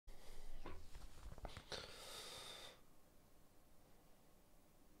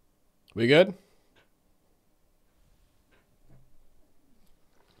We good?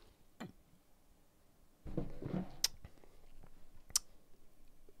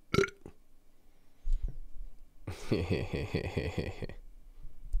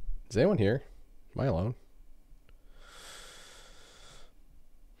 Is anyone here? Am I alone?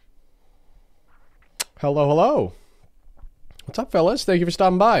 Hello, hello. What's up, fellas? Thank you for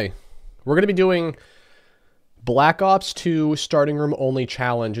stopping by. We're going to be doing Black Ops 2 starting room only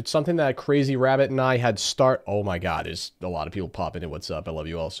challenge. It's something that Crazy Rabbit and I had start. Oh my god, there's a lot of people popping in. What's up? I love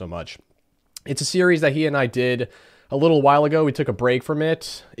you all so much. It's a series that he and I did a little while ago. We took a break from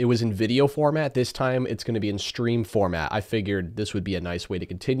it. It was in video format. This time it's going to be in stream format. I figured this would be a nice way to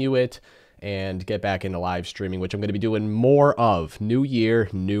continue it and get back into live streaming, which I'm going to be doing more of. New year,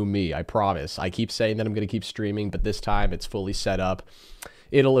 new me, I promise. I keep saying that I'm going to keep streaming, but this time it's fully set up.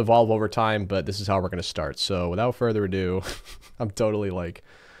 It'll evolve over time, but this is how we're going to start. So without further ado, I'm a total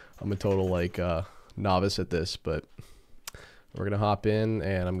novice at this, but we're going to hop in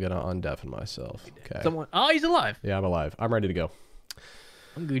and I'm going to undeafen myself. Okay. Someone, oh, he's alive. Yeah, I'm alive. I'm ready to go.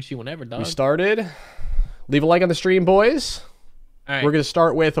 I'm Gucci whenever, dog. We started. Leave a like on the stream, boys. All right. We're going to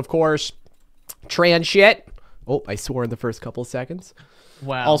start with, of course, trans shit. Oh, I swore in the first couple of seconds.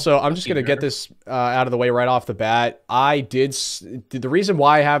 Wow. Also, I'm just going to get this out of the way right off the bat. The reason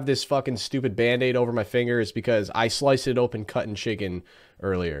why I have this fucking stupid Band-Aid over my finger is because I sliced it open cutting chicken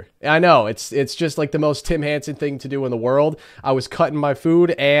earlier. I know, it's just like the most Tim Hansen thing to do in the world. I was cutting my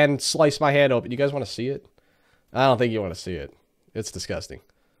food and sliced my hand open. You guys want to see it? I don't think you want to see it. It's disgusting.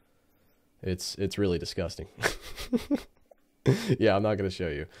 It's really disgusting. Yeah, I'm not going to show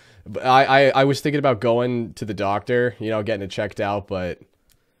you. But I was thinking about going to the doctor, you know, getting it checked out, but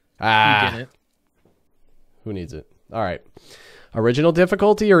You get it. who needs it? All right. Original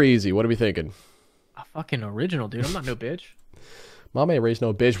difficulty or easy? What are we thinking? A fucking original, dude. I'm not no bitch. Mama ain't raised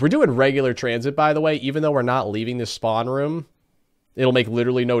no bitch. We're doing regular transit, by the way. Even though we're not leaving the spawn room, it'll make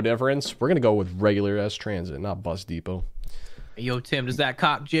literally no difference. We're going to go with regular S transit, not bus depot. Hey, yo, Tim, does that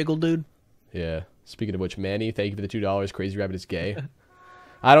cock jiggle, dude? Yeah. Speaking of which, Manny, thank you for the $2. Crazy Rabbit is gay.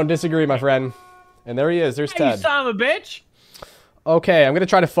 I don't disagree, my friend. And there he is. There's Hey, Ted. you son of a bitch. Okay, I'm going to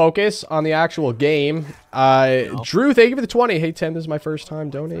try to focus on the actual game. Drew, thank you for the 20. Hey, Tim, this is my first time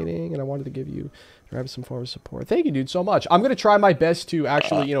donating, and I wanted to give you some form of support. Thank you, dude, so much. I'm going to try my best to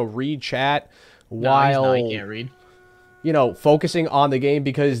actually, you know, read chat while, he can't read. you know, focusing on the game,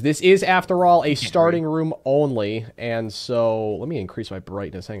 because this is, after all, a starting room only. And so, let me increase my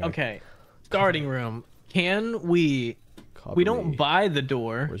brightness. Hang on. Okay, starting room. Can we... Cover we don't me. buy the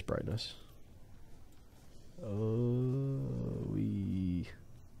door. Where's brightness?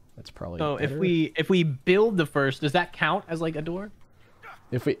 That's probably So better. if we build the first, does that count as like a door?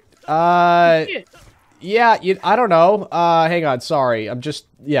 If we Shit. yeah, I don't know. Hang on, sorry.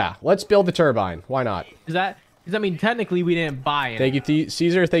 Yeah, let's build the turbine. Why not? Is that? Because I mean, technically, we didn't buy it. Thank you,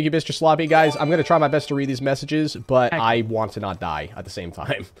 Caesar. Thank you, Mr. Sloppy. Guys, I'm gonna try my best to read these messages, but Heck. I want to not die at the same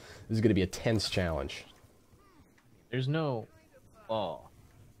time. This is gonna be a tense challenge. There's no. Oh,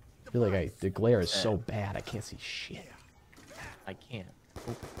 I feel like the glare is so bad I can't see shit. I can't.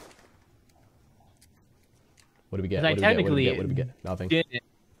 What do we get? Because I technically What do we get? Nothing. didn't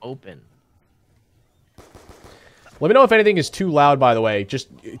open. Let me know if anything is too loud, by the way. Just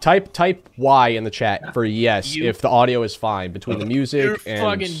type Y in the chat for yes if the audio is fine between the music Your and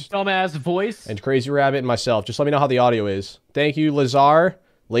fucking dumbass voice. and Crazy Rabbit and myself. Just let me know how the audio is. Thank you, Lazar.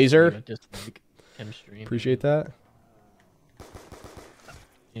 Laser. Dislike Tim's stream. Appreciate that.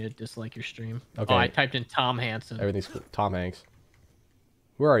 You need to dislike your stream. Okay. Oh, I typed in Tom Hansen. Everything's cool. Tom Hanks.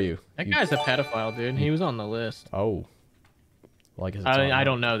 Where are you? That guy's a pedophile, dude. He was on the list. Oh. Well, I guess it's I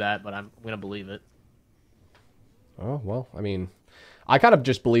don't know that, but I'm gonna believe it. Oh, well, I mean, I kind of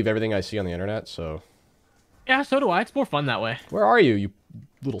just believe everything I see on the internet, so. Yeah, so do I. It's more fun that way. Where are you, you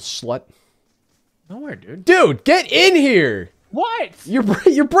little slut? Nowhere, dude. Dude, get in here! What? You're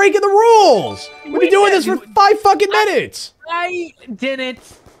breaking the rules! We've been doing this for 5 fucking minutes! I didn't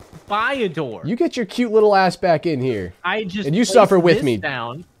buy a door. You get your cute little ass back in here. I just And you placed suffer with this me.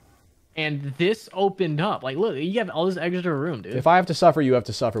 down, and this opened up. Like, look, you have all this extra room, dude. If I have to suffer, you have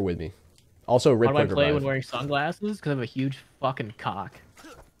to suffer with me. Also, Rip How do I Quick play Revive. when wearing sunglasses? Because I have a huge fucking cock.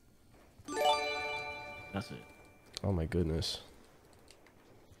 That's it. Oh my goodness.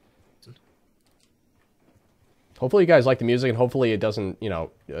 Hopefully you guys like the music, and hopefully it doesn't, you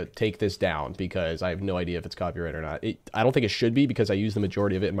know, take this down, because I have no idea if it's copyright or not. I don't think it should be, because I use the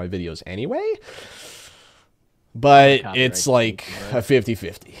majority of it in my videos anyway. But it's like a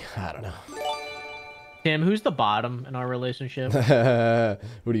 50-50. I don't know. Tim, who's the bottom in our relationship?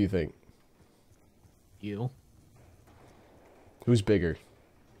 What do you think? You. Who's bigger?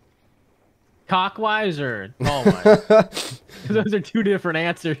 Cockwise or ball-wise? Those are two different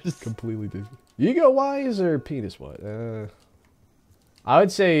answers. Completely different. Ego-wise or penis-wise?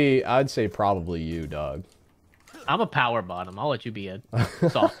 I'd say probably you, dog. I'm a power bottom. I'll let you be a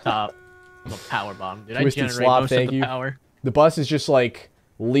soft top. I'm a power bottom, dude. Twisted I generate Slob, most of thank the you. power. The bus is just like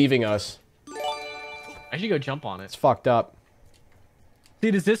leaving us. I should go jump on it. It's fucked up.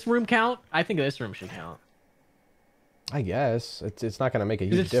 See, does this room count? I think this room should count. I guess it's not gonna make a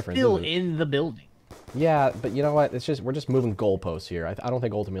huge It's difference. still Is it? in the building. Yeah, but you know what? We're just moving goalposts here. I don't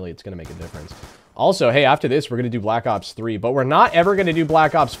think ultimately it's gonna make a difference. Also, hey, after this we're gonna do Black Ops 3, but we're not ever gonna do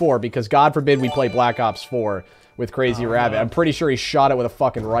Black Ops 4 because God forbid we play Black Ops 4 with Crazy Rabbit. I'm pretty sure he shot it with a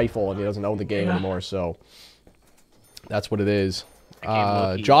fucking rifle and he doesn't own the game anymore. So that's what it is.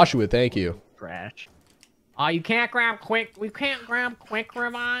 Joshua, thank you. Trash. You can't grab quick. We can't grab quick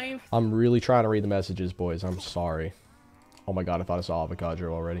revive. I'm really trying to read the messages, boys. I'm sorry. Oh my god, I thought I saw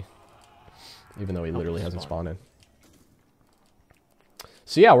Avocado already. Even though he literally hasn't spawned in.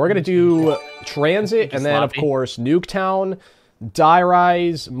 So yeah, we're going to do Transit, and then, of course, Nuketown, Die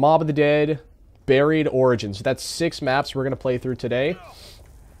Rise, Mob of the Dead, Buried, Origins. So that's 6 maps we're going to play through today.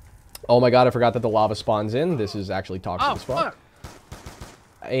 Oh my god, I forgot that the lava spawns in. This is actually toxic as fuck.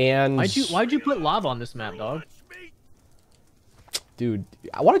 And... Why'd you put lava on this map, dog? Dude,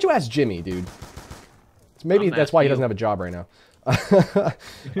 why don't you ask Jimmy, dude? Maybe that's why he doesn't have a job right now.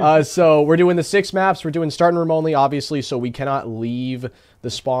 So we're doing the 6 maps. We're doing starting room only, obviously, so we cannot leave the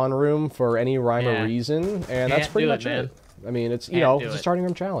spawn room for any rhyme or reason. And that's pretty much it. I mean, it's, you know, it's a starting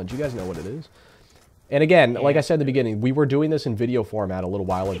room challenge. You guys know what it is. And again, like I said at the beginning, we were doing this in video format a little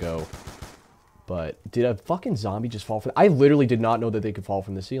while ago. But did a fucking zombie just fall from... I literally did not know that they could fall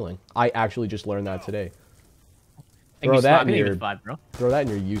from the ceiling. I actually just learned that today. Throw that in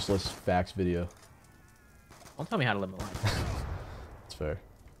your useless facts video. Don't tell me how to live my life. That's fair.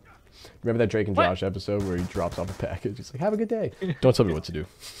 Remember that Drake and Josh episode where he drops off a package? He's like, have a good day. Don't tell me what to do.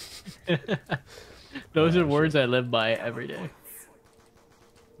 Those are words I live by every day.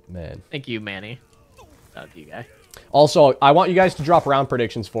 Man. Thank you, Manny. Shout out to you, guy. Also, I want you guys to drop round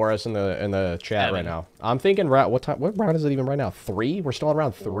predictions for us in the chat right now. I'm thinking what round is it even right now? 3? We're still on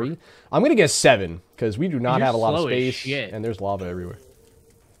round 3? I'm gonna guess 7, because we do not have a lot of space and there's lava everywhere.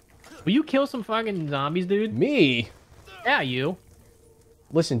 Will you kill some fucking zombies, dude? Me? Yeah, you.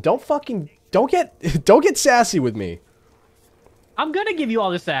 Listen, don't get sassy with me. I'm gonna give you all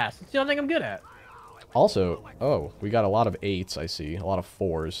this ass. It's the only thing I'm good at. Also, oh, we got a lot of 8s, I see. A lot of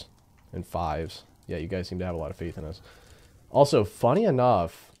 4s and 5s. Yeah, you guys seem to have a lot of faith in us. Also, funny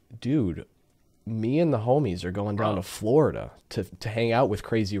enough, dude, me and the homies are going down to Florida to hang out with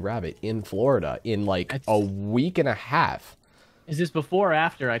Crazy Rabbit in Florida in like a week and a half. Is this before or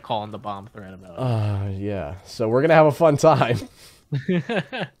after I call in the bomb threat about it? Yeah. So we're going to have a fun time.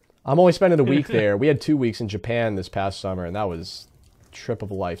 I'm only spending a week there. We had 2 weeks in Japan this past summer, and that was a trip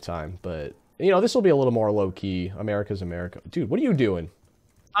of a lifetime. But, you know, this will be a little more low-key. America's America. Dude, what are you doing?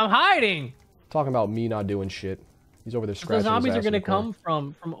 I'm hiding! Talking about me not doing shit. He's over there scratching his ass. The zombies are going to come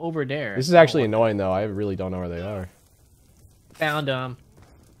from over there. This is actually annoying, though. I really don't know where they are. Found them.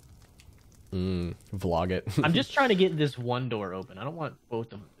 Vlog it. I'm just trying to get this one door open. I don't want both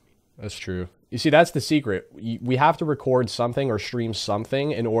of them to be. That's true. You see, that's the secret. We have to record something or stream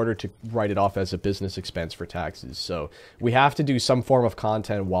something in order to write it off as a business expense for taxes. So we have to do some form of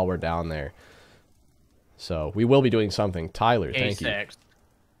content while we're down there. So we will be doing something. Tyler, thank you.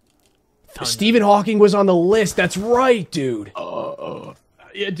 Stephen Hawking was on the list. That's right, dude.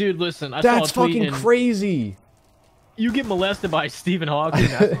 Yeah, dude, listen. That's fucking crazy. You get molested by Stephen Hawking,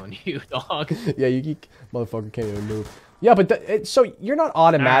 that's on you, dog. Yeah, you motherfucker can't even move. Yeah, but so you're not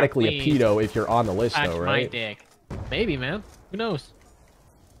automatically a pedo if you're on the list, though, right? My dick. Maybe, man. Who knows?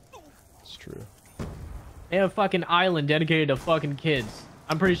 It's true. They have a fucking island dedicated to fucking kids.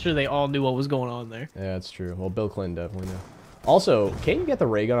 I'm pretty sure they all knew what was going on there. Yeah, it's true. Well, Bill Clinton definitely knew. Also, can't you get the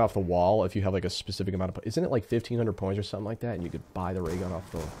ray gun off the wall if you have like a specific amount of... Isn't it like 1,500 points or something like that? And you could buy the ray gun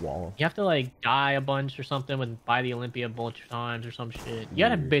off the wall. You have to like die a bunch or something and buy the Olympia a bunch of times or some shit. You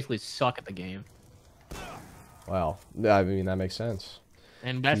gotta basically suck at the game. Wow. I mean, that makes sense.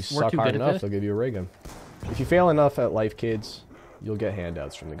 And that's, if you suck hard enough, they'll give you a ray gun. If you fail enough at life, kids, you'll get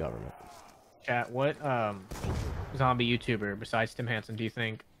handouts from the government. Chat, what zombie YouTuber besides Tim Hansen do you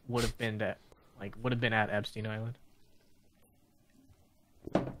think would have been at Epstein Island?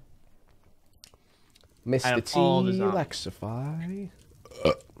 Mr. T, Lexify.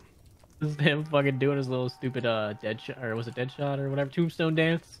 This is him fucking doing his little stupid dead shot, or was it dead shot or whatever, tombstone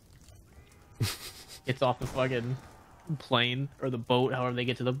dance. Gets off the fucking plane or the boat, however they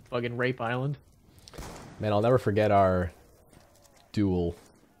get to the fucking rape island. Man, I'll never forget our duel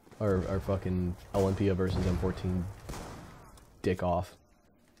our fucking Olympia versus M14 dick off.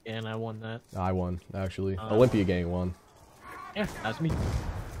 And I won that. I won, actually. Olympia gang won. Yeah, that's me.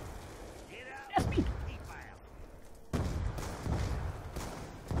 That's me.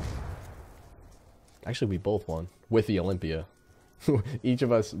 Actually, we both won with the Olympia. Each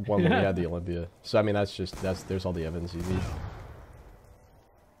of us won when we had the Olympia. So I mean, there's all the evidence you need.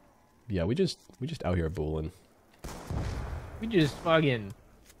 Yeah, we just out here booling. We just fucking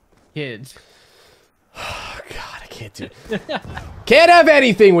kids. Oh, God, I can't do it. Can't have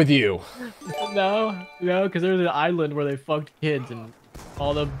anything with you. No, because there's an island where they fucked kids and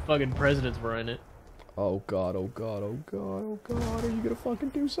all the fucking presidents were in it. Oh God, oh God, oh God, oh God, are you gonna fucking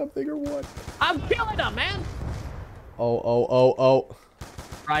do something or what? I'm killing them, man! Oh.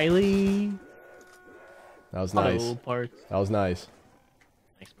 Riley. That was nice. Little parts. That was nice.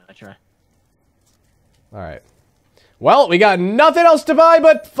 Thanks, man, I try. Alright. Well, we got nothing else to buy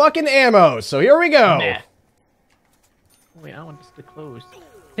but fucking ammo, so here we go! Nah. Wait, I want this to close.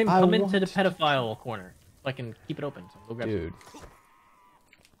 Tim, come into the pedophile corner so I can keep it open. So we'll grab Dude.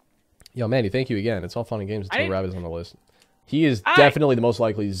 Yo, Manny, thank you again. It's all fun and games until Rabbit is on the list. He is definitely the most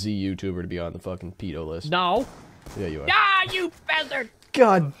likely Z YouTuber to be on the fucking pedo list. No. Yeah, you are. Ah, you bastard!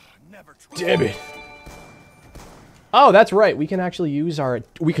 God damn it. Oh, that's right. We can actually use our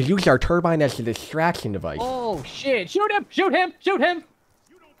turbine as a distraction device. Oh shit! Shoot him! Shoot him! Shoot him!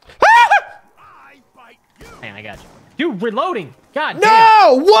 Man, I got you. Dude, reloading! God damn!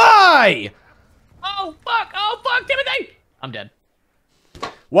 No! Why? Oh fuck! Oh fuck, Timothy! I'm dead.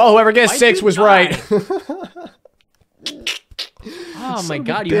 Well, whoever guessed 6 was right. Oh my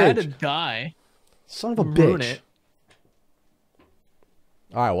God, you had to die. Son of a Ruin bitch. it.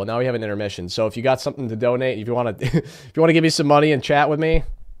 All right, well now we have an intermission. So if you got something to donate, if you want to, if you want to give me some money and chat with me,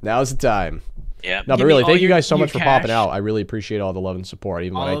 now's the time. Yeah. No, but really, thank you guys so much for popping out. I really appreciate all the love and support,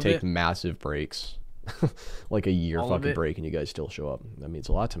 even when I take massive breaks, like a year fucking break, and you guys still show up. That means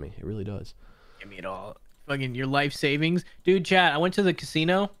a lot to me. It really does. Give me it all. Fucking your life savings, dude. Chat. I went to the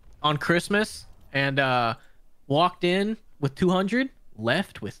casino on Christmas and walked in with 200,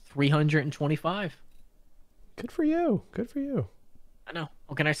 left with 325. Good for you. Good for you. I know.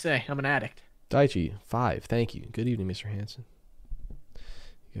 What can I say? I'm an addict. Daichi, 5. Thank you. Good evening, Mr. Hansen.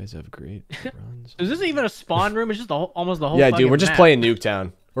 You guys have great runs. Is this even a spawn room? It's just almost the whole. Yeah, dude. We're just playing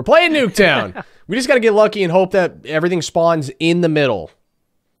Nuketown. We're playing Nuketown. We just gotta get lucky and hope that everything spawns in the middle.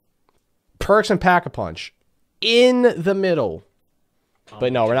 Perks and Pack-a-Punch in the middle.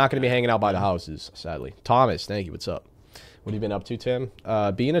 But no, we're not going to be hanging out by the houses, sadly. Thomas, thank you. What's up? What have you been up to, Tim?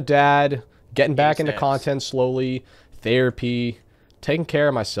 Being a dad, getting back into content slowly, therapy, taking care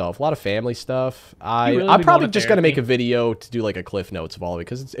of myself, a lot of family stuff. I'm probably just going to make a video to do like a cliff notes of all of it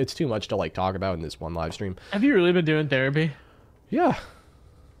because it's too much to like talk about in this one live stream. Have you really been doing therapy? Yeah.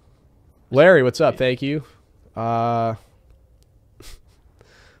 Larry, what's up? Thank you.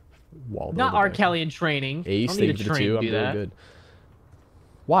 Waldo not R. Kelly in training. Ace, thank you for the 2. I'm doing good.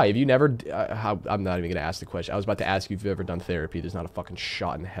 Why? Have you never... I'm not even going to ask the question. I was about to ask you if you've ever done therapy. There's not a fucking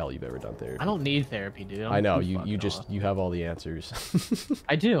shot in hell you've ever done therapy. I don't need therapy, dude. I know. You have all the answers.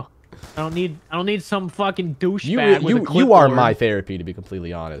 I do. I don't need some fucking douchebag with a clipboard. You are my therapy, to be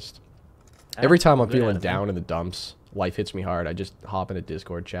completely honest. Every time I'm feeling down in the dumps, life hits me hard, I just hop in a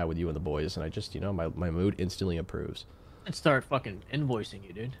Discord chat with you and the boys, and I just, my mood instantly improves. And start fucking invoicing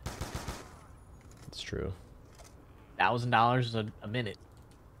you, dude. It's true. $1,000 a minute.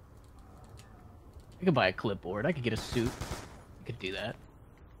 I could buy a clipboard. I could get a suit. I could do that.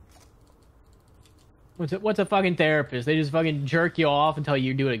 What's a fucking therapist? They just fucking jerk you off and tell you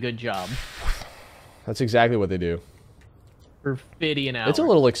you're doing a good job. That's exactly what they do. For 50 an hour. It's a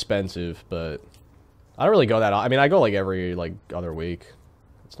little expensive, but I don't really go that. I mean, I go like every other week.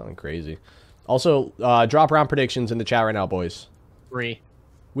 It's nothing crazy. Also, drop round predictions in the chat right now, boys. 3.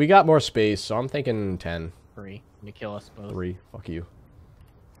 We got more space, so I'm thinking 10. 3. You kill us both. 3. Fuck you.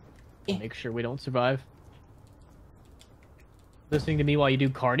 Make sure we don't survive. Listening to me while you do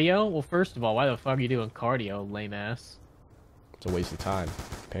cardio? Well, first of all, why the fuck are you doing cardio, lame ass? It's a waste of time,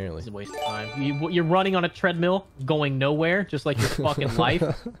 apparently. It's a waste of time. You're running on a treadmill, going nowhere, just like your fucking life.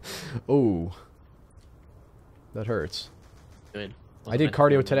 Oh. That hurts. Good. I did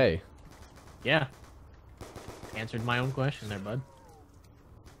cardio today. Yeah. Answered my own question there, bud.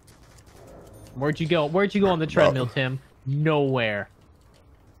 Where'd you go? Where'd you go on the treadmill, Tim? Nowhere.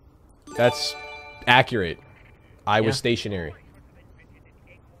 That's accurate. I was stationary.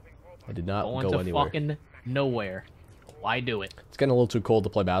 I did not go anywhere. Fucking nowhere. Why do it? It's getting a little too cold to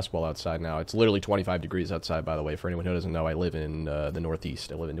play basketball outside now. It's literally 25 degrees outside, by the way. For anyone who doesn't know, I live in the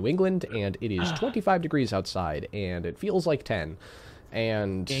Northeast. I live in New England, and it is 25 degrees outside, and it feels like 10.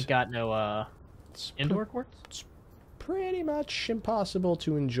 And You ain't got no indoor courts? it's pretty much impossible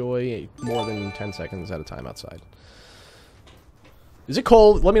to enjoy more than 10 seconds at a time outside. Is it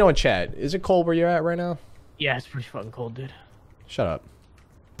cold? Let me know in chat. Is it cold where you're at right now? Yeah, it's pretty fucking cold, dude. Shut up.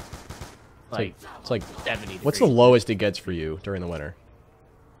 It's like 70 what's the degrees. lowest it gets for you during the winter?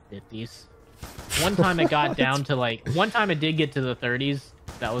 50s. One time it got down to like, one time it did get to the 30s.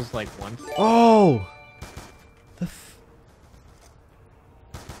 That was like once. Oh!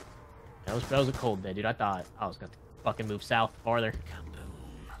 That was a cold day, dude. I thought I was gonna fucking move south farther.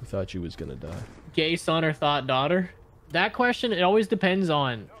 I thought you was gonna die. Gay son or thought daughter? That question, it always depends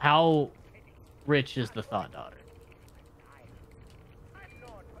on how rich is the thought daughter.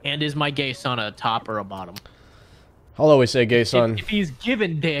 And is my gay son a top or a bottom? I'll always say gay son. If he's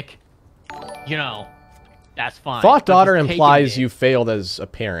given dick, you know, that's fine. Thought But daughter if he's implies taken you failed as a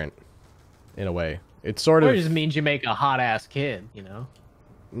parent, in a way. It's sort dick, of... or it just means you make a hot ass kid, you know?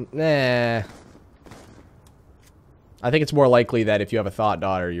 Nah. I think it's more likely that if you have a thought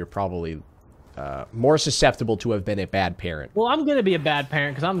daughter, you're probably more susceptible to have been a bad parent. Well, I'm gonna be a bad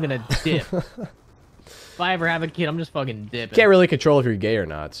parent because I'm gonna dip. If I ever have a kid, I'm just fucking dipping. Can't really control if you're gay or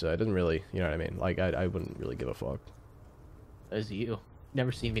not, so it doesn't really, you know what I mean? Like, I wouldn't really give a fuck. As you.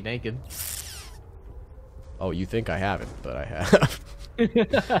 Never seen me naked. Oh, you think I haven't, but I have.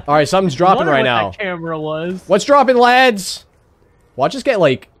 Alright, something's dropping Wonder right what now. That camera was. What's dropping, lads? Watch us get,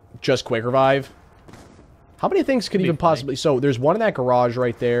 like, just quick revive. How many things could even possibly... So, there's one in that garage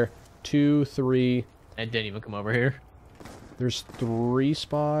right there. 2, 3... And didn't even come over here. There's 3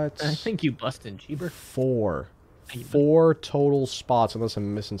 spots. I think you busted cheaper. 4. 4 total spots, unless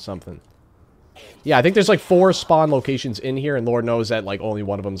I'm missing something. Yeah, I think there's like 4 spawn locations in here, and Lord knows that like only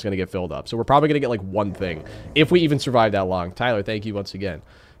one of them is going to get filled up. So we're probably going to get like one thing, if we even survive that long. Tyler, thank you once again.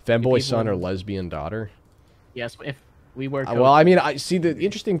 Femboy son or lesbian daughter? Yes, if we were... well, I mean, I see, the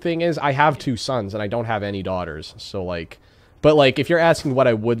interesting thing is I have 2 sons, and I don't have any daughters. So like... But like, if you're asking what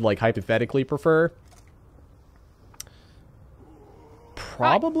I would like hypothetically prefer...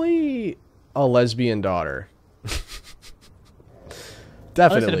 Probably a lesbian daughter.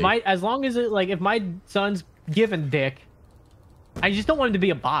 Definitely. Listen, as long as it, like, if my son's given dick, I just don't want him to be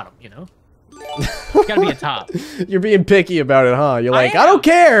a bottom, you know? It's gotta be a top. You're being picky about it, huh? You're like, I don't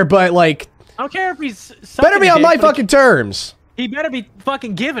care, but like... I don't care if he's... Better be on my fucking terms. He better be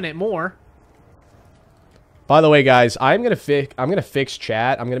fucking giving it more. By the way, guys, I'm gonna fix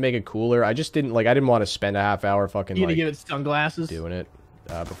chat. I'm gonna make it cooler. I just didn't, like, I didn't want to spend a half hour fucking, You gonna like... give it sunglasses? Doing it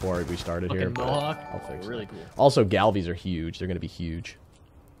before we started fucking here, but mohawk. I'll fix Really it. cool. Also, Galvies are huge. They're gonna be huge.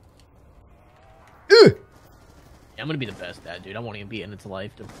 Yeah, I'm gonna be the best dad, dude. I won't even be in its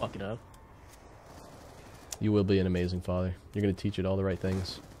life to fuck it up. You will be an amazing father. You're gonna teach it all the right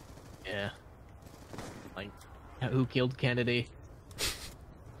things. Yeah. Like, who killed Kennedy?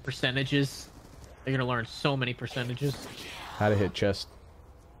 Percentages. They're gonna learn so many percentages. How to hit chest.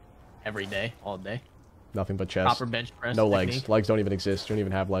 Every day, all day. Nothing but chest. Proper bench press No technique. legs. Legs don't even exist. You don't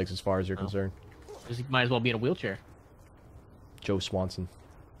even have legs as far as you're concerned. He might as well be in a wheelchair. Joe Swanson.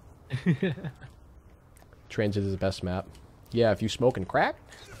 Transit is the best map. Yeah, if you smoke and crack.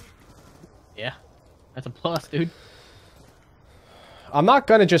 Yeah. That's a plus, dude. I'm not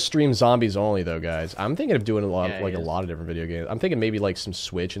gonna just stream zombies only though, guys. I'm thinking of doing a lot, Yeah, like a lot of different video games. I'm thinking maybe like some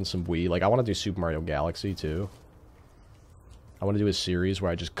Switch and some Wii. Like I want to do Super Mario Galaxy too. I want to do a series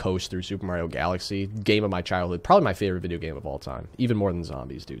where I just coast through Super Mario Galaxy. Game of my childhood. Probably my favorite video game of all time. Even more than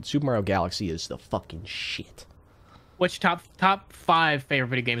zombies, dude. Super Mario Galaxy is the fucking shit. What's your top 5 favorite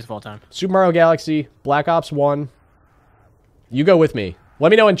video games of all time? Super Mario Galaxy, Black Ops 1. You go with me.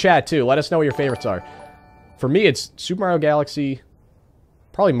 Let me know in chat too. Let us know what your favorites are. For me, it's Super Mario Galaxy.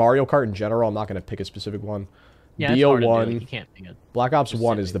 Probably Mario Kart in general. I'm not going to pick a specific one. Yeah, it's hard to do. BO1. Like, you can't pick it. Black Ops 1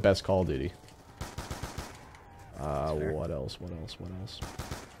 specific. is the best Call of Duty. What else? What else? What else?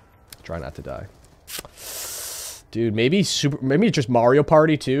 Try not to die. Dude, maybe just Mario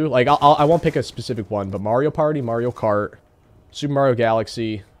Party too. Like I won't pick a specific one, but Mario Party, Mario Kart, Super Mario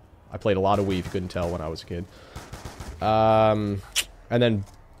Galaxy. I played a lot of Wii if you couldn't tell when I was a kid. And then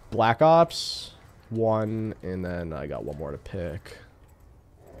Black Ops 1, and then I got one more to pick.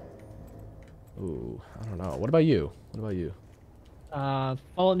 Ooh, I don't know. What about you? What about you?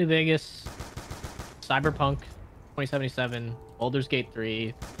 Fallout New Vegas, Cyberpunk 2077, Baldur's Gate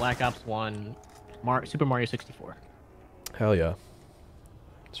 3, Black Ops 1, Super Mario 64. Hell yeah.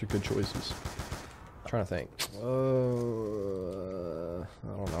 Those are good choices. I'm trying to think. I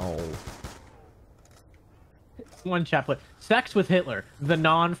don't know. One chat put, Sex with Hitler, the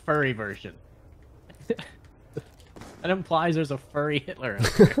non-furry version. That implies there's a furry Hitler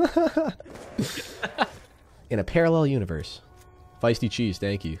out there. In a parallel universe. Feisty Cheese,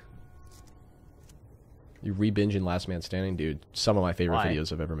 thank you. You re-binging Last Man Standing? Dude, some of my favorite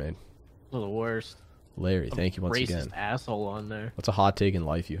videos I've ever made. They're the worst. Larry, thank you once racist again. Asshole on there. What's a hot take in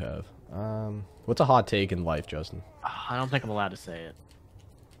life you have? What's a hot take in life, Justin? I don't think I'm allowed to say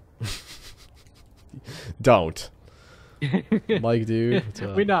it. Don't. Mike, dude.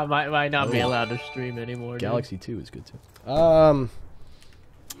 We might not be allowed to stream anymore. Galaxy 2 is good too.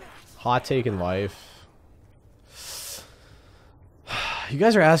 Hot take in life. You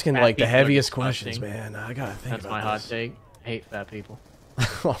guys are asking like the heaviest questions, man. I gotta think That's about my hot this. take. I hate fat people.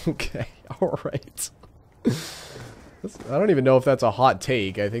 Okay, all right. I don't even know if that's a hot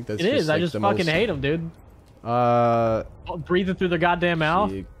take. I think that's It is. Like, I just fucking hate them, dude. Breathing through their goddamn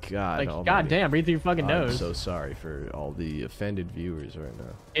mouth. God, like, goddamn, breathe through your fucking nose. I'm so sorry for all the offended viewers right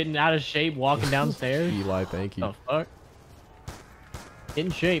now. Getting out of shape, walking downstairs. Eli, thank you. The fuck? Get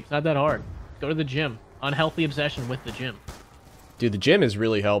in shape. It's not that hard. Go to the gym. Unhealthy obsession with the gym. Dude, the gym has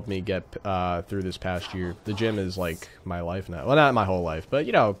really helped me get through this past year. The gym is like my life now. Well, not my whole life, but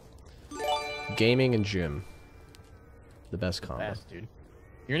you know, gaming and gym. The best combo. Fast, dude.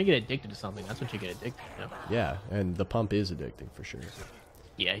 You're gonna get addicted to something. That's what you get addicted to. Yeah, and the pump is addicting for sure.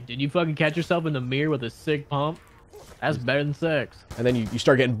 Yeah, did you fucking catch yourself in the mirror with a sick pump? That's better than sex. And then you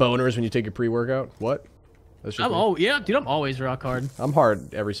start getting boners when you take your pre-workout? What? That's just yeah, dude, I'm always rock hard. I'm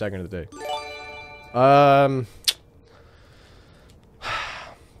hard every second of the day.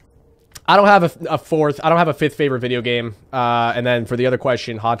 I don't have a fourth. I don't have a fifth favorite video game. And then for the other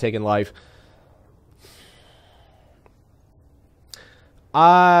question, hot take in life.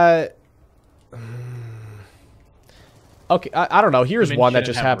 Okay, I don't know. Here's one that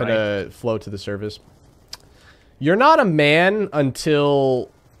just happened to float to the surface. You're not a man until,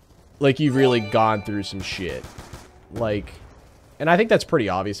 like, you've really gone through some shit. Like, and I think that's pretty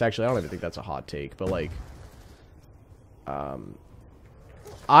obvious, actually. I don't even think that's a hot take, but, like,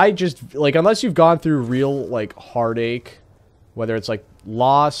 I just, like, unless you've gone through real, like, heartache, whether it's, like,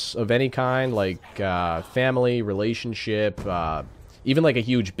 loss of any kind, like, family, relationship, even, like, a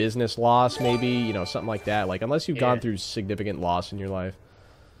huge business loss, maybe, you know, something like that. Like, unless you've gone through significant loss in your life,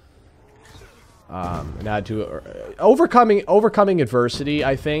 and had to, overcoming adversity,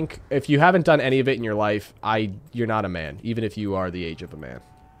 I think, if you haven't done any of it in your life, you're not a man, even if you are the age of a man,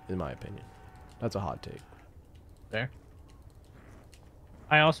 in my opinion. That's a hot take. There.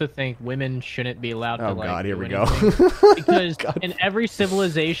 I also think women shouldn't be allowed to, like, God, here we go. Because in every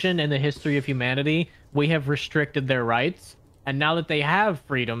civilization in the history of humanity, we have restricted their rights. And now that they have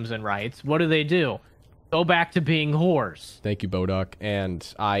freedoms and rights, what do? Go back to being whores. Thank you, Boduk. And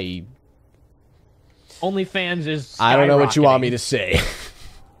OnlyFans is I don't know what you want me to say.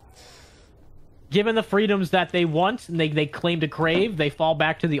 Given the freedoms that they want and they claim to crave, they fall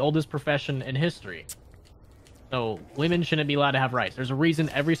back to the oldest profession in history. So women shouldn't be allowed to have rights. There's a reason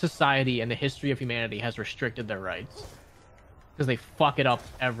every society in the history of humanity has restricted their rights. Because they fuck it up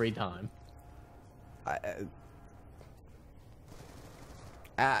every time.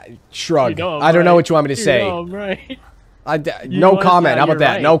 Shrug. I don't know what you want me to say. Right. No comment. How about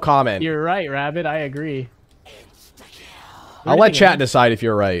that? Right. No comment. You're right, Rabbit. I agree. I'll let chat decide if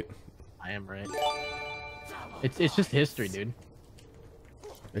you're right. I am right. It's just history, dude.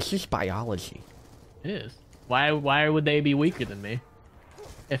 It's just biology. It is. Why would they be weaker than me?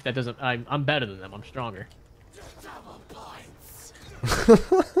 If that doesn't, I'm better than them. I'm stronger.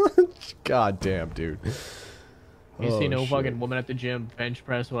 God damn, dude. You see no fucking woman at the gym bench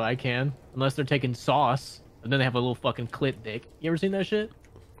press what I can, unless they're taking sauce, and then they have a little fucking clit dick. You ever seen that shit?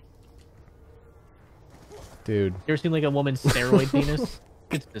 Dude. You ever seen like a woman's steroid penis?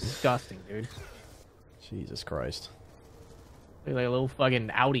 It's disgusting, dude. Jesus Christ. Look like a little fucking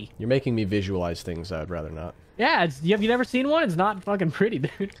outie. You're making me visualize things I'd rather not. Yeah, have you never seen one? It's not fucking pretty,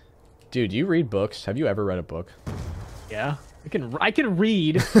 dude. Dude, you read books? Have you ever read a book? Yeah. I can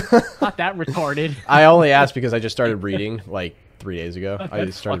read. Not that retarded. I only asked because I just started reading like 3 days ago. I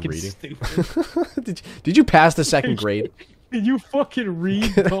just started reading. Did you pass the second grade? Did you fucking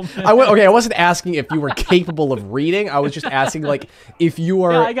read? Okay, I wasn't asking if you were capable of reading. I was just asking like if you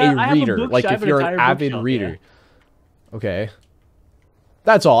are a reader, like if you're an avid reader. Yeah. Okay.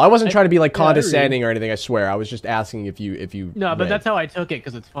 That's all. I wasn't trying to be like condescending or anything, I swear. I was just asking if you No, but that's how I took it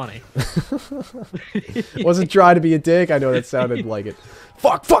because it's funny. Wasn't trying to be a dick. I know that sounded like it.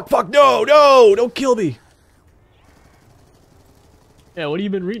 Fuck, no, don't kill me. Yeah, what have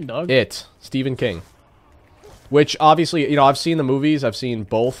you been reading, dog? Stephen King. Which obviously, you know, I've seen the movies. I've seen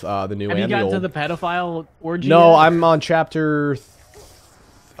both the new and the old. Have you gotten to the pedophile orgy? No, I'm on chapter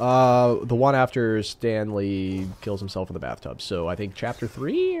the one after Stanley kills himself in the bathtub. So I think chapter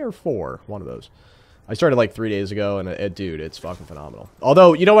 3 or 4, one of those. I started like 3 days ago, and dude, it's fucking phenomenal.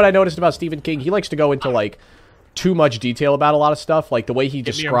 Although, you know what I noticed about Stephen King? He likes to go into like too much detail about a lot of stuff, like the way he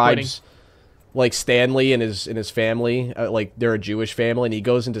describes like Stanley and his family, like they're a Jewish family, and he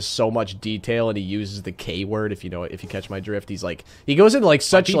goes into so much detail, and he uses the K word. If you catch my drift, he goes into like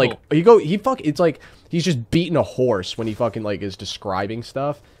such like it's like he's just beating a horse when he fucking like is describing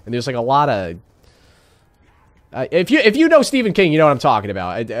stuff, and there's like a lot of. If you know Stephen King, you know what I'm talking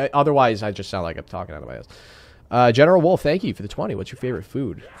about. Otherwise, I just sound like I'm talking out of my ass. General Wolf, thank you for the 20. What's your favorite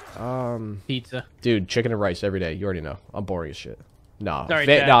food? Pizza. Dude, chicken and rice every day. You already know. I'm boring as shit. No, sorry,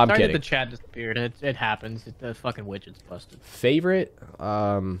 no, I'm kidding. That the chat disappeared. It happens. The fucking widget's busted. Favorite?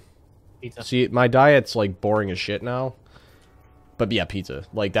 Pizza. See, my diet's like boring as shit now. But yeah, pizza.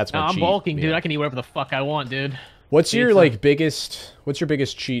 Like that's my cheat. I'm bulking, dude. I can eat whatever the fuck I want, dude. What's your like biggest? What's your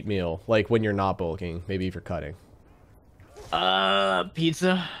biggest cheat meal? Like when you're not bulking, maybe if you're cutting.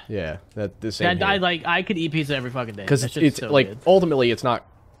 Pizza. Yeah, the same. I could eat pizza every fucking day. Because it's so like good. Ultimately, it's not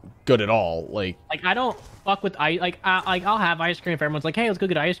good at all. Like I don't fuck with ice. I'll have ice cream if everyone's like, hey, let's go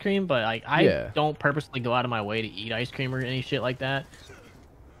get ice cream. But like I don't purposely go out of my way to eat ice cream or any shit like that.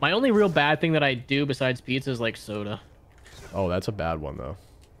 My only real bad thing that I do besides pizza is like soda. Oh, that's a bad one though.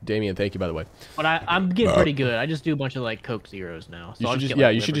 Damien, thank you, by the way. But I'm getting pretty good. I just do a bunch of, like, Coke Zeros now. So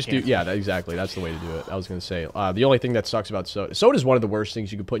you should just do... Yeah, exactly. That's the way to do it. I was going to say. The only thing that sucks about soda... Soda is one of the worst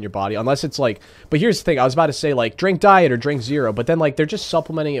things you can put in your body. Unless it's, like... But here's the thing. I was about to say, like, drink diet or drink zero. But then, like, they're just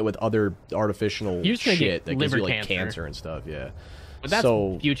supplementing it with other artificial shit that gives you, like, cancer and stuff. Yeah. But that's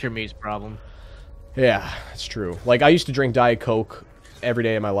future me's problem. Yeah, it's true. Like, I used to drink Diet Coke every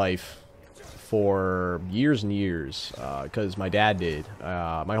day of my life. For years and years, because my dad did,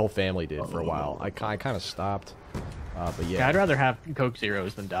 my whole family did for a while. I kind of stopped, but yeah. I'd rather have Coke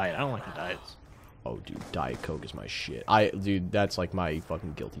Zeros than Diet. I don't like the Diets. Oh, dude, Diet Coke is my shit. Dude, that's like my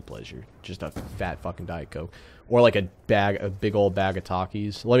fucking guilty pleasure. Just a fat fucking Diet Coke, or like a big old bag of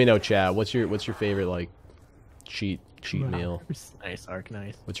Takis. Let me know, Chad. What's your favorite like cheat meal? Nice, Ark,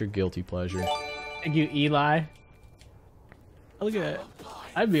 nice. What's your guilty pleasure? Thank you, Eli. Look at it.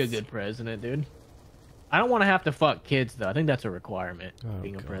 I'd be a good president, dude. I don't want to have to fuck kids, though. I think that's a requirement,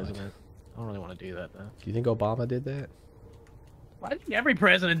 being a president. I don't really want to do that, though. Do you think Obama did that? Well, I think every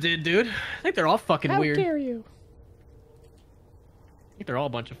president did, dude. I think they're all fucking weird. How dare you? I think they're all a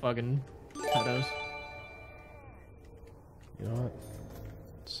bunch of fucking pedos. You know what?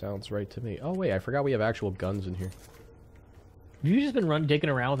 Sounds right to me. Oh, wait, I forgot we have actual guns in here. Have you just been dicking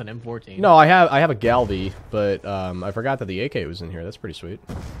around with an M14? No, I have a Galvi, but I forgot that the AK was in here. That's pretty sweet.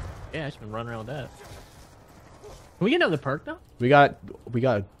 Yeah, I just been running around with that. Can we get another perk now? We got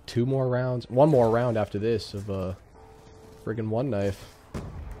 2 more rounds. 1 more round after this of friggin' one knife.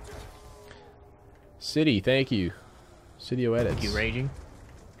 City, thank you. Cidio edits. Thank you, Raging.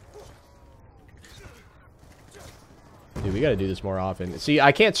 Dude, we gotta do this more often. See,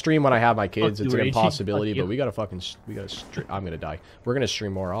 I can't stream when I have my kids. It's an impossibility, but we gotta stream. I'm gonna die. We're gonna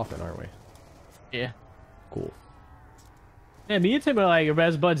stream more often, aren't we? Yeah. Cool. Yeah, me and Tim are like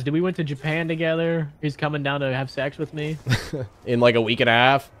best buds. Did we went to Japan together? He's coming down to have sex with me. In like a week and a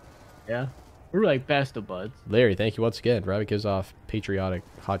half? Yeah. We're like best of buds. Larry, thank you once again. Rabbit gives off patriotic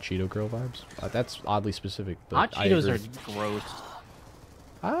hot Cheeto girl vibes. That's oddly specific. Hot Cheetos are gross.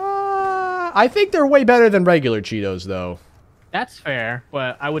 I think they're way better than regular Cheetos, though. That's fair,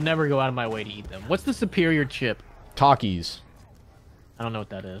 but I would never go out of my way to eat them. What's the superior chip? Takis. I don't know what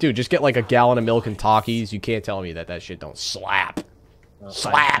that is. Dude, just get like a gallon of milk and Takis. You can't tell me that shit don't slap.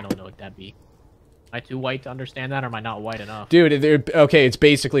 Slap! I don't know what that'd be. Am I too white to understand that, or am I not white enough? Dude, okay, it's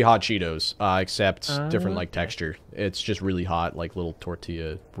basically hot Cheetos, except different like texture. It's just really hot, like little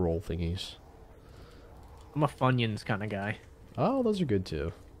tortilla roll thingies. I'm a Funyuns kind of guy. Oh, those are good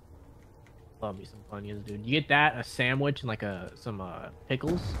too. Love me some Funyuns, dude. You get that, a sandwich, and like some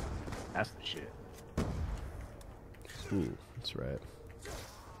pickles. That's the shit. Ooh, that's right.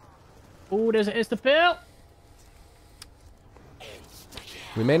 Ooh, there's an Instapill.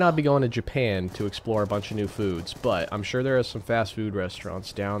 We may not be going to Japan to explore a bunch of new foods, but I'm sure there are some fast food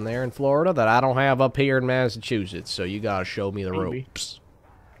restaurants down there in Florida that I don't have up here in Massachusetts, so you gotta show me the ropes.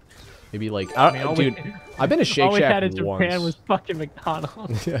 Maybe like, dude, I've been to Shake Shack once. All we had in Japan was fucking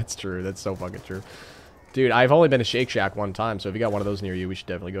McDonald's. That's true. That's so fucking true. Dude, I've only been to Shake Shack one time, so if you got one of those near you, we should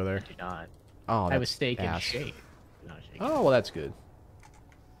definitely go there. Do not. Oh, that's I have a steak and shake. Oh, well, that's good.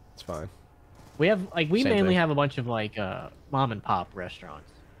 It's fine. We have we mainly have a bunch of like mom and pop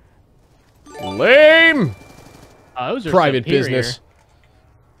restaurants. Lame. Those are private business.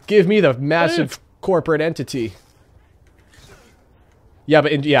 Give me the massive corporate entity. Yeah,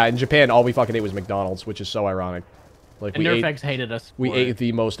 but in Japan, all we fucking ate was McDonald's, which is so ironic. Like And Nerfx hated us. We for ate it.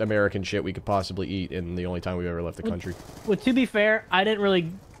 the most American shit we could possibly eat in the only time we've ever left the country. Well, to be fair, I don't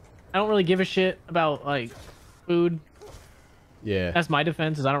really give a shit about like food. Yeah. That's my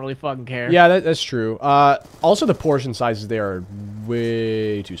defense, is I don't really fucking care. Yeah, that's true. Also, the portion sizes there are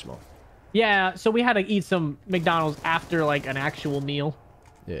way too small. Yeah, so we had to eat some McDonald's after like an actual meal.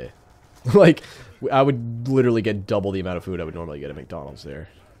 Yeah. Like, I would literally get double the amount of food I would normally get at McDonald's there.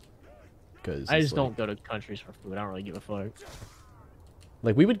 Cause I just don't go to countries for food. I don't really give a fuck.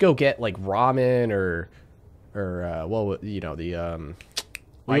 Like, we would go get like ramen or well, you know, the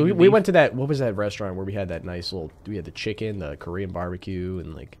we went to that, what was that restaurant where we had that nice little, we had the chicken, the Korean barbecue,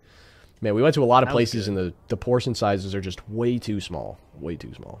 and like, man, we went to a lot of places and the portion sizes are just way too small. Way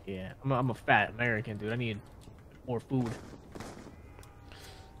too small. Yeah, I'm a fat American, dude. I need more food.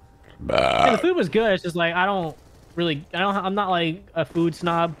 Yeah, the food was good. It's just like I'm not like a food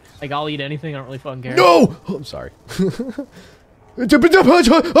snob. Like I'll eat anything. I don't really fucking care. No! Oh, I'm sorry. No!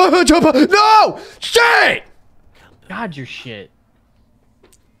 Shit! God, you're shit.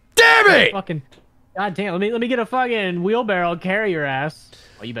 Damn it! Fucking. God damn. Let me get a fucking wheelbarrow and carry your ass.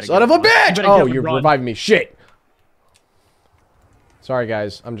 Oh, you better. Son of a bitch! Oh, you're run. reviving me. Shit. Sorry,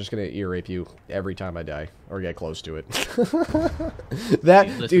 guys. I'm just gonna ear rape you every time I die or get close to it.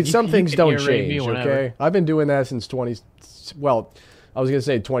 Dude, some things don't change, okay? I've been doing that since well, I was gonna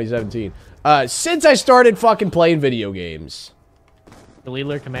say 2017. Since I started fucking playing video games.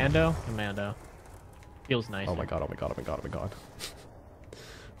 Deleter Commando? Commando. Feels nice. Oh my god, oh my god, oh my god, oh my god.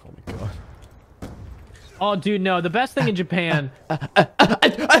 Oh my god. Oh, dude, no. The best thing in Japan...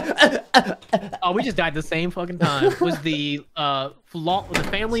 oh, we just died the same fucking time. Was the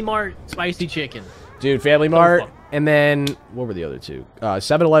Family Mart spicy chicken. Dude, Family Mart, and then... What were the other two?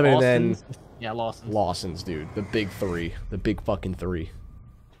 7-Eleven, and then... Yeah, Lawson's. Lawson's, dude. The big three. The big fucking three.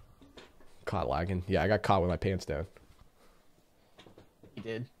 Caught lagging. Yeah, I got caught with my pants down. He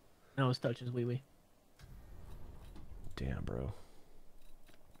did. No, it was touches wee-wee. Damn, bro.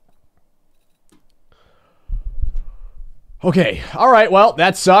 Okay, alright, well,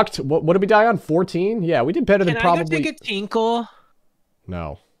 that sucked. What did we die on? 14? Yeah, we did better than probably... Can I go take a tinkle?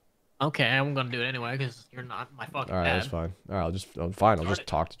 No. Okay, I'm gonna do it anyway, because you're not my fucking Alright, dad. that's fine. Alright, fine, I'll just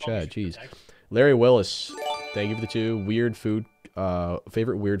talk to Chad, jeez. Larry Willis, thank you for the 2. Weird food,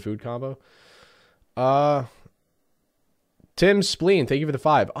 favorite weird food combo. Tim Spleen, thank you for the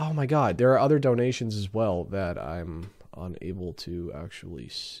 5. Oh my god, there are other donations as well that I'm unable to actually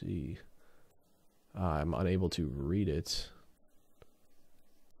see. I'm unable to read it.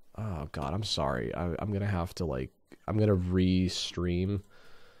 Oh god, I'm sorry. I'm gonna have to like, I'm gonna re-stream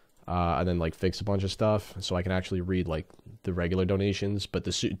and then like fix a bunch of stuff so I can actually read like the regular donations. But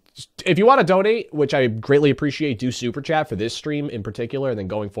if you want to donate, which I greatly appreciate, do super chat for this stream in particular, and then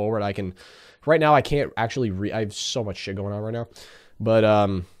going forward I can. Right now I can't actually read. I have so much shit going on right now.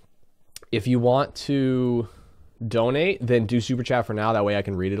 But if you want to donate, then do super chat for now. That way I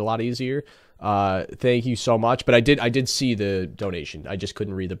can read it a lot easier. Thank you so much. But I did see the donation. I just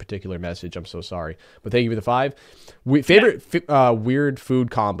couldn't read the particular message. I'm so sorry. But thank you for the 5. Favorite weird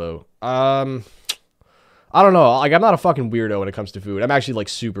food combo. I don't know. Like, I'm not a fucking weirdo when it comes to food. I'm actually like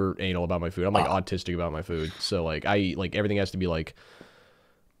super anal about my food. I'm like autistic about my food. So like I eat, like everything has to be like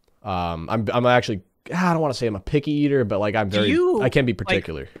I'm actually, I don't want to say I'm a picky eater, but like I can be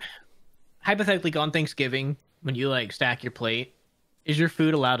particular. Like, hypothetically on Thanksgiving, when you like stack your plate, is your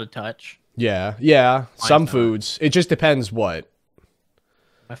food allowed to touch? Yeah. Some foods. It just depends what.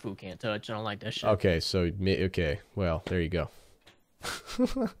 My food can't touch. I don't like that shit. Okay, well, there you go.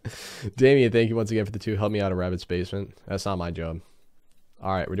 Damien, thank you once again for the 2. Help me out of Rabbit's basement. That's not my job.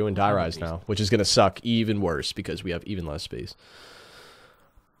 All right, we're doing die rise now, which is going to suck even worse because we have even less space.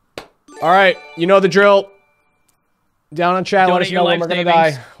 All right, you know the drill. Down on chat, let us know when we're going to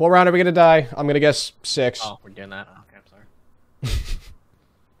die. What round are we going to die? I'm going to guess 6. Oh, we're doing that? Okay, I'm sorry.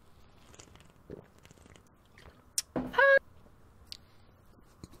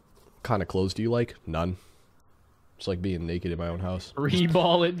 Kind of clothes do you like? None. It's like being naked in my own house.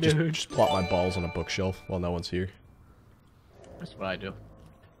 Reball it, dude. Just plop my balls on a bookshelf while no one's here. That's what I do.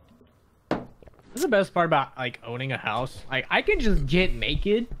 This is the best part about like owning a house. Like I can just get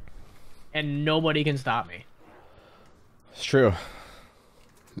naked and nobody can stop me. It's true.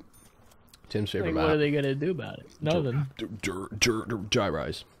 Tim's favorite map. What are they gonna do about it? Nothing. Dry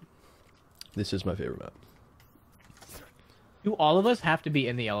rise. This is my favorite map. Do all of us have to be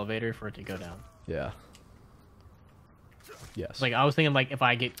in the elevator for it to go down? Yeah. Yes. Like I was thinking, like if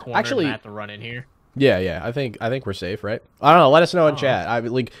I get cornered, actually, I have to run in here. Yeah. I think we're safe, right? I don't know. Let us know in chat.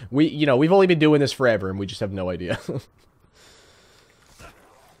 We've only been doing this forever, and we just have no idea.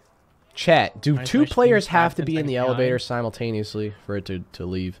 Chat, do Nice, two nice, players nice. have to 10 be in the seconds elevator behind. simultaneously for it to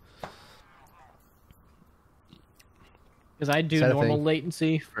leave? Because I do that a normal thing?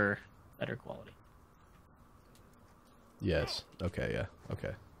 latency for better quality. Yes. Okay, yeah. Okay.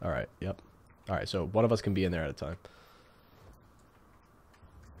 Alright, yep. Alright, so one of us can be in there at a time.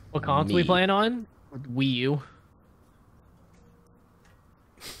 What console we Me. playing on? Wii U.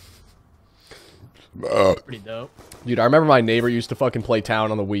 Pretty dope. Dude, I remember my neighbor used to fucking play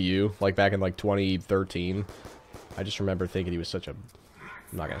Town on the Wii U, like back in like 2013. I just remember thinking he was such a... I'm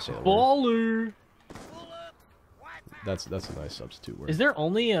not gonna say the word. Baller. That's a nice substitute word. Is there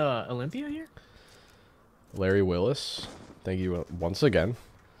only Olympia here? Larry Willis, thank you once again.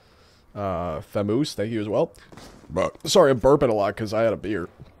 Famoose, thank you as well. Sorry, I'm burping a lot because I had a beer.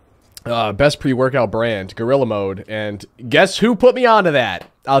 Best pre-workout brand, Gorilla Mode, and guess who put me onto that?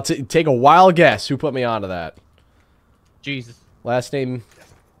 I'll take a wild guess who put me onto that. Jesus. Last name,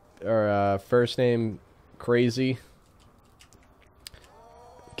 or first name, Crazy.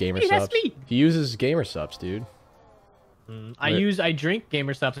 Gamer Hey, that's subs. me. He uses gamer subs, dude. I drink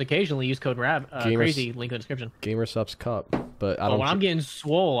gamer subs occasionally. Use code crazy link in the description. Gamer subs cup, but I But don't. when I'm getting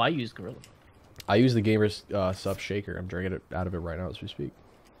swole, I use Gorilla. I use the gamer sub shaker. I'm drinking it out of it right now as we speak.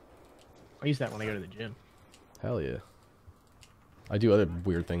 I use that when I go to the gym. Hell yeah. I do other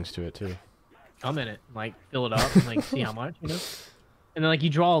weird things to it too. I'm in it, like fill it up, and, like see how much, you know. And then like you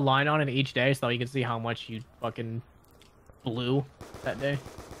draw a line on it each day, so you can see how much you fucking blew that day.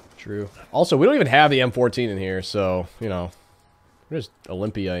 True. Also, we don't even have the M14 in here, so, you know, we're just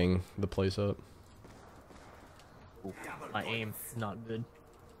Olympiaing the place up. Ooh, my aim is not good.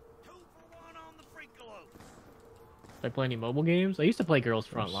 Do I play any mobile games? I used to play Girls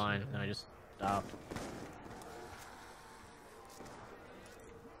Front Line, and I just stopped.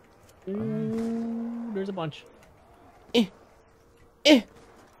 Ooh, there's a bunch.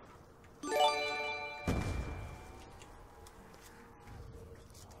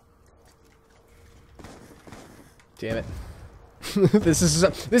 Damn it. This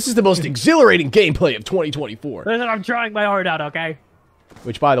is the most exhilarating gameplay of 2024. Listen, I'm trying my heart out, okay?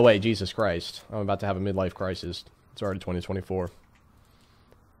 Which, by the way, Jesus Christ, I'm about to have a midlife crisis. It's already 2024.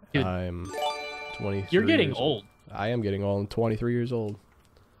 Dude, I'm 23. You're getting years old. I am getting old. I'm 23 years old.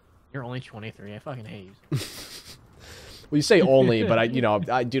 You're only 23. I fucking hate you. Well, you say only, but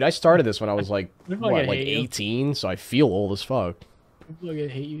dude, I started this when I was like, I fucking what, like hate you. 18, so I feel old as fuck. I fucking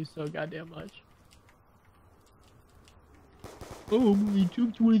hate you so goddamn much. Oh, I'm only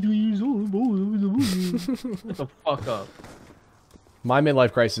 23 years old. Shut the fuck up. My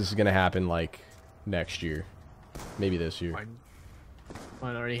midlife crisis is gonna happen like next year, maybe this year.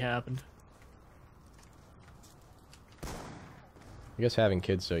 Mine already happened. I guess having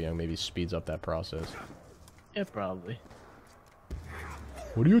kids so young maybe speeds up that process. Yeah, probably.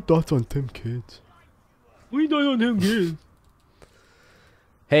 What are your thoughts on them kids? What are you doing on him, kids?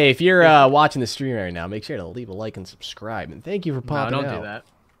 Hey, if you're watching the stream right now, make sure to leave a like and subscribe. And thank you for No, popping out. don't do that.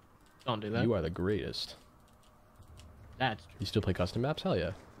 Don't do that. You are the greatest. That's true. You still play custom maps? Hell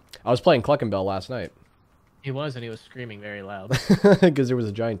yeah. I was playing Cluckenbell last night. He was, and he was screaming very loud. Because there was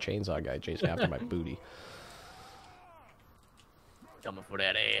a giant chainsaw guy chasing after my booty. Coming for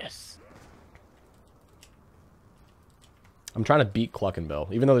that ass. I'm trying to beat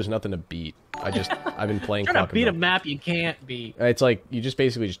Cluckenbell, even though there's nothing to beat. I've been playing Trying to beat a Cluckenbell. map you can't beat. It's like, you just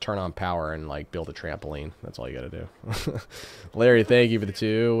basically just turn on power and, like, build a trampoline. That's all you gotta do. Larry, thank you for the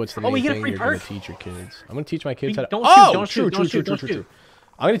 2. What's the main we get a thing free you're gonna perk. teach your kids? I'm gonna teach my kids how to... Don't Oh! shoot, don't true, shoot, true, don't true, shoot, true, don't true, shoot. true.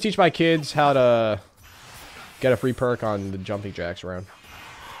 I'm gonna teach my kids how to get a free perk on the jumping jacks around.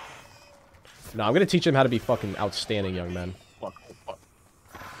 No, I'm gonna teach them how to be fucking outstanding young men. Fuck.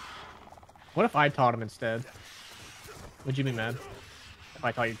 What if I taught him instead? Would you be mad? If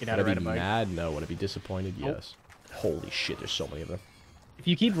I taught your kid how Would to I ride be a bike? mad? No. Would I be disappointed? Nope. Yes. Holy shit, there's so many of them. If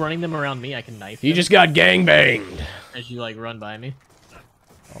you keep running them around me, I can knife He them just got gangbanged! as you like run by me.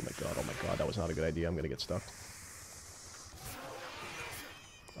 Oh my god, that was not a good idea. I'm gonna get stuck.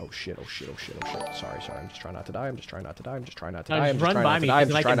 Oh shit, oh shit, oh shit, oh shit. Sorry, I'm just trying not to die. I'm just trying not to die. I'm just trying not to No, die. I'm just just run trying by not to me, die. I'm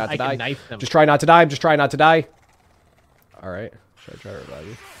 'cause just then trying not to I can die. knife them. Just try not to die. I'm just trying not to die. Alright. Should I try to revive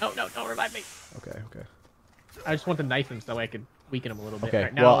you? No, don't revive me. Okay. I just want to knife him so that way I could weaken him a little bit. Okay,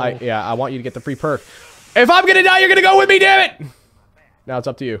 Right, well, now, I want you to get the free perk. If I'm gonna die, you're gonna go with me, damn it! Now it's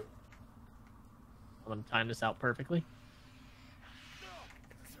up to you. I'm gonna time this out perfectly.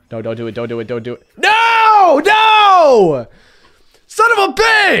 No, don't do it, don't do it, don't do it. No! No! Son of a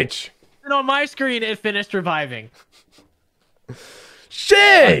bitch! And on my screen, it finished reviving.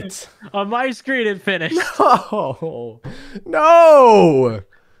 Shit! On my screen, it finished. Oh, no!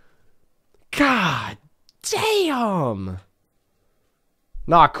 God damn!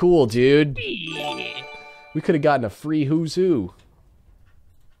 Not cool, dude. Yeah. We could have gotten a free Who's Who.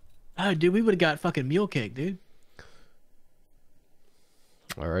 Oh, dude, we would have got fucking mule cake, dude.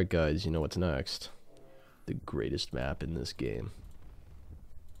 Alright, guys, you know what's next. The greatest map in this game.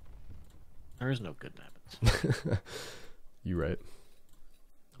 There is no good map. You right.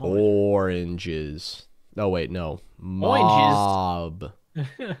 Orange. Oranges. No, wait, no. Oranges. Mob.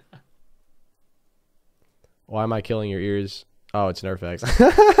 Why am I killing your ears? Oh, it's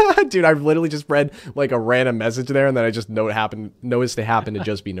Nerfx. Dude, I've literally just read like a random message there, and then I just noticed it happened to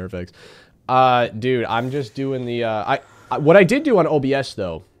just be Nerfx. Dude, I'm just doing the what I did do on OBS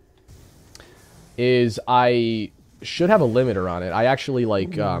though is I should have a limiter on it. I actually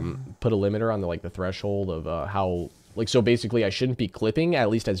like put a limiter on the the threshold of how so basically I shouldn't be clipping at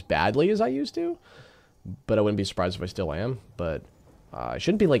least as badly as I used to, but I wouldn't be surprised if I still am. But I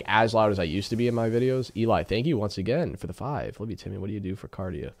shouldn't be like as loud as I used to be in my videos. Eli, thank you once again for the 5. Let me Timmy, what do you do for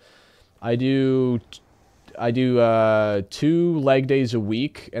cardio? I do 2 leg days a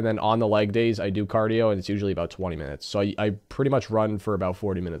week, and then on the leg days I do cardio, and it's usually about 20 minutes. So I pretty much run for about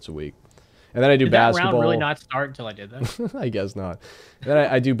 40 minutes a week. And then I do basketball. Did that round really not start until I did that? I guess not. And then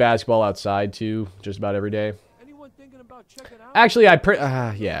I do basketball outside too, just about every day. Actually,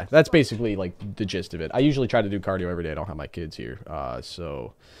 yeah, that's basically like the gist of it. I usually try to do cardio every day. I don't have my kids here,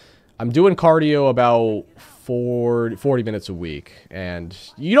 so I'm doing cardio about 40 minutes a week, and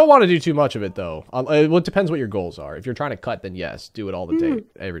you don't want to do too much of it though. Well, it depends what your goals are. If you're trying to cut, then yes, do it all the day,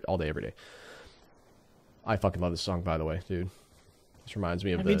 all day, every day. I fucking love this song, by the way, dude. This reminds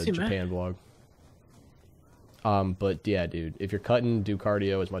me of the Japan vlog. But yeah, dude, if you're cutting, do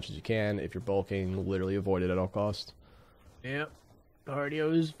cardio as much as you can. If you're bulking, literally avoid it at all costs. Yep.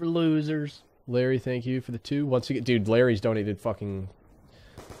 Cardio is for losers. Larry, thank you for the 2. Once again, dude, Larry's donated fucking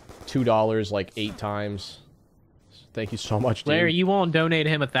 $2 like 8 times. Thank you so much, dude. Larry, you won't donate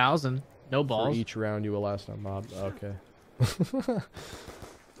him 1,000. No balls. For each round you will last on mob. Okay.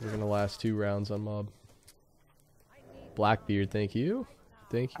 We're gonna last 2 rounds on mob. Blackbeard, thank you.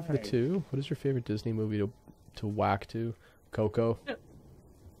 Thank you for the 2. What is your favorite Disney movie to whack to? Coco.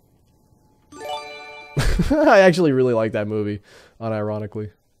 I actually really like that movie,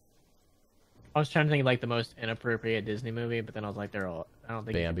 unironically. I was trying to think of like the most inappropriate Disney movie, but then I was like, they're all. I don't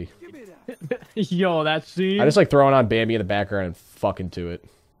think. Bambi. Yo, that scene. I just like throwing on Bambi in the background and fucking to it.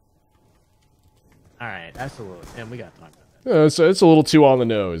 All right, that's a little. And we got to talk about that. So it's a little too on the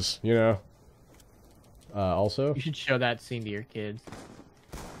nose, you know. Also, you should show that scene to your kids.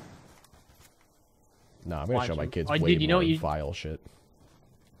 No, I'm gonna show my kids way more vile shit.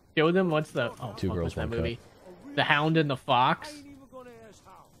 Show them what's the 2 girls, 1 movie? The Hound and the Fox.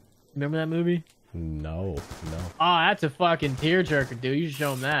 Remember that movie? No. Oh, that's a fucking tearjerker, dude. You should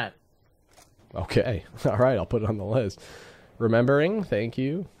show them that. Okay. All right, I'll put it on the list. Remembering, thank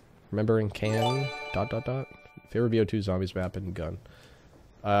you. Remembering can ... Favorite bo2 zombies map and gun.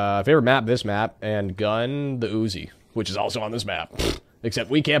 Favorite map, this map, and gun, the Uzi, which is also on this map. Except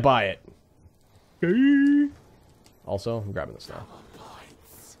we can't buy it. Also, I'm grabbing this now.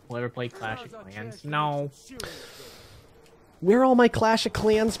 Will ever play Clash of Clans? No. Where are all my Clash of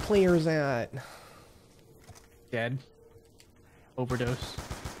Clans players at? Dead. Overdose.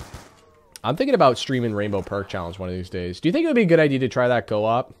 I'm thinking about streaming Rainbow Perk Challenge one of these days. Do you think it would be a good idea to try that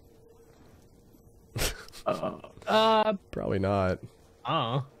co-op? Probably not.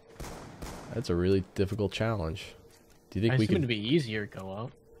 Oh. That's a really difficult challenge. Do you think we can? It be easier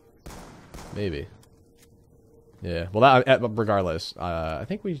co-op. Maybe. Yeah. Well, regardless, I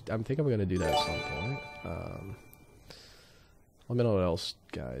think I'm gonna do that at some point. Let me know what else,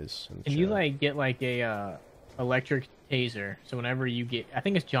 guys. Can you like get like a electric taser? So whenever you get, I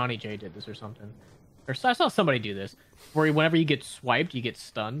think it's Johnny J did this or something, or I saw somebody do this, where whenever you get swiped, you get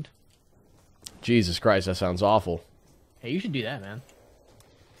stunned. Jesus Christ, that sounds awful. Hey, you should do that, man.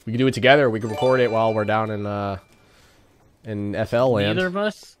 We can do it together. We can record it while we're down in FL land. Neither of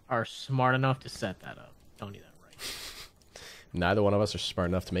us are smart enough to set that up. Don't do that right. Neither one of us are smart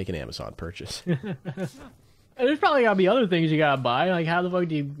enough to make an Amazon purchase. There's probably gotta be other things you gotta buy. Like, how the fuck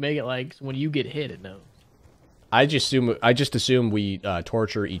do you make it like when you get hit? It knows. I just assume we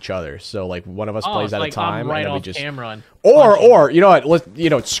torture each other. So like one of us plays at a time, right and then off we just camera or you know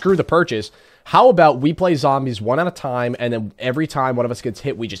what? Screw the purchase. How about we play zombies one at a time, and then every time one of us gets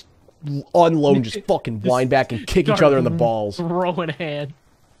hit, we just unload and just fucking wind back and kick each other in the balls. Throwing hand.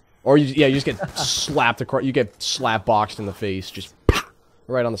 Or you just get slapped across. You get slap boxed in the face, just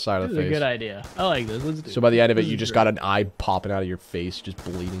right on the side of the face. This is a good idea. I like this. Let's do it. So by the end of it, you just got an eye popping out of your face, just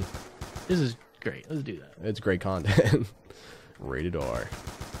bleeding. This is great. Let's do that. It's great content. Rated R.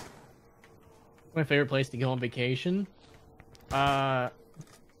 My favorite place to go on vacation.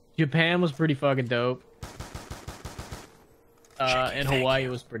 Japan was pretty fucking dope. And Hawaii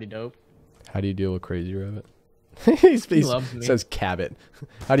was pretty dope. How do you deal with Crazy Rabbit? He loves me. Says Cabot.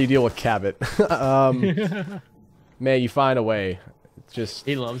 How do you deal with Cabot? Man, you find a way. It's just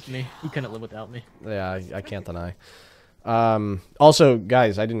he loves me. He couldn't live without me. Yeah, I can't deny. Also,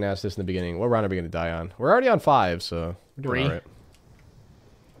 guys, I didn't ask this in the beginning. What round are we going to die on? We're already on 5, so we're doing all right.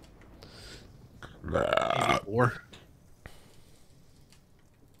 Maybe 4.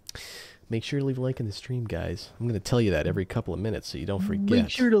 Make sure to leave a like in the stream, guys. I'm going to tell you that every couple of minutes so you don't forget. Make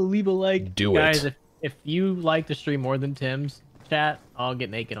sure to leave a like. Do guys, it. If you like the stream more than Tim's chat, I'll get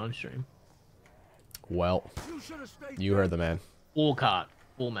naked on stream. Well, you heard the man. Full cock.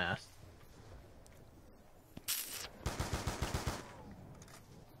 Full mass.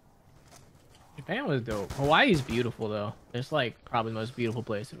 Japan was dope. Hawaii's beautiful, though. It's like probably the most beautiful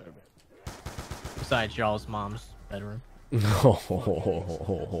place I've ever been. Besides y'all's mom's bedroom. Oh.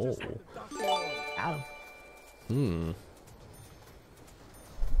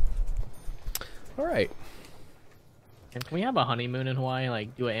 All right. And can we have a honeymoon in Hawaii?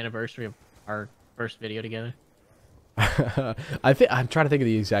 Like, do an anniversary of our first video together? I'm trying to think of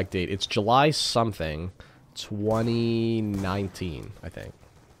the exact date. It's July something, 2019, I think.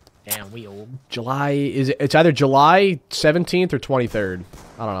 Damn, we old. It's either July 17th or 23rd.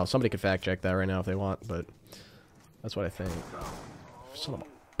 I don't know. Somebody could fact check that right now if they want, but that's what I think. Son of a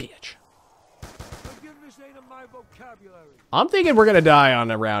bitch. I'm thinking we're gonna die on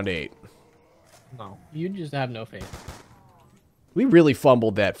round 8. No, you just have no faith. We really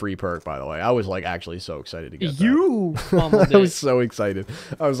fumbled that free perk, by the way. I was like actually so excited to get that. You fumbled it. I was so excited.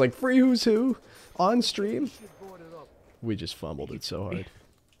 I was like, free who's who on stream. We just fumbled it so hard.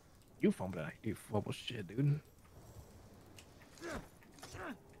 You fumbled it. You fumble shit, dude. You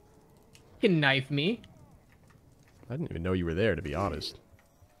can knife me. I didn't even know you were there, to be honest.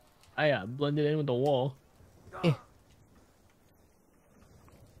 I blended in with the wall.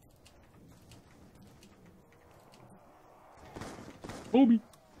 Obi.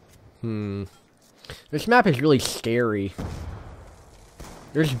 This map is really scary.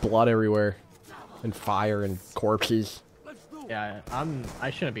 There's blood everywhere. And fire and corpses. Yeah, I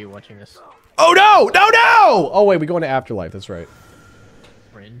shouldn't be watching this. Oh no! No, no! Oh wait, we go into Afterlife, that's right.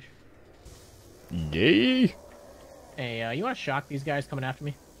 Fringe. Yay! Hey, you want to shock these guys coming after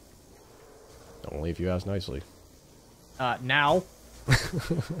me? Only if you ask nicely. Now.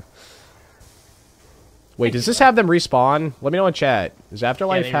 Wait, does this have them respawn? Let me know in chat. Does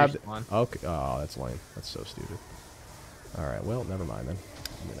Afterlife have... respawn. Okay. Oh, that's lame. That's so stupid. Alright, well, never mind then.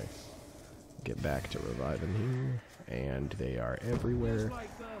 I'm gonna get back to reviving here. And they are everywhere.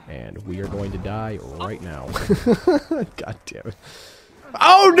 And we are going to die right now. God damn it.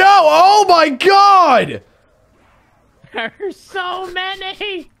 Oh no! Oh my god! There's so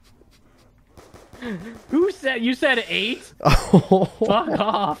many! Who said... You said 8? Oh. Fuck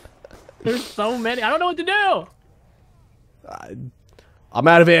off. There's so many. I don't know what to do. I'm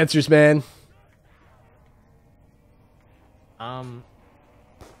out of answers, man. Okay.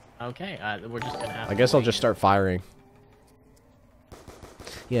 We're just gonna have I guess I'll just start firing.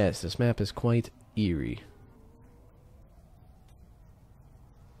 Yes, this map is quite eerie.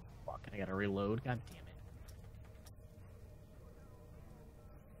 Fuck, I gotta reload. God damn it.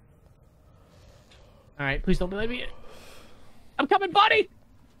 Alright, please don't let me... I'm coming, buddy!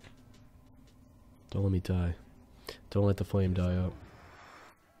 Don't let me die. Don't let the flame die up.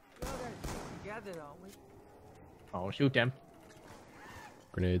 Oh, shoot them.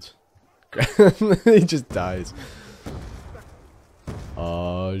 Grenades. He just dies.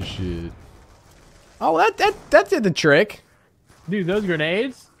 Oh shit. Oh, that did the trick. Dude, those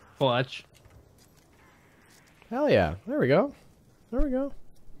grenades? Clutch. Hell yeah. There we go. There we go.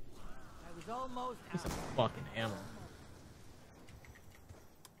 Piece of fucking ammo.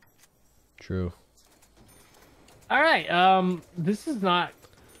 True. Alright, this is not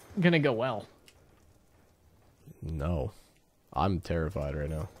gonna go well. No. I'm terrified right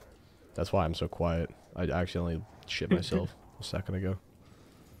now. That's why I'm so quiet. I accidentally shit myself a second ago.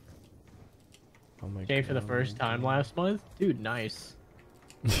 Oh my god. Came for the first time last month? Dude, nice.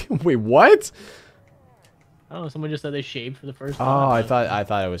 Wait, what? I don't know, someone just said they shaved for the first time. Oh, I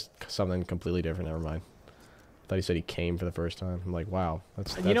thought it was something completely different. Never mind. I thought he said he came for the first time. I'm like, wow.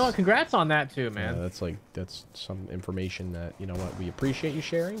 That's you know what? Congrats on that too, man. Yeah, that's some information that, you know what, we appreciate you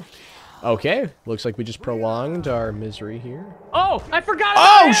sharing. Okay, looks like we just prolonged our misery here. Oh, I forgot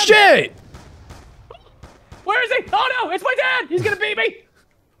about him! Shit! Where is he? Oh no, it's my dad! He's gonna beat me!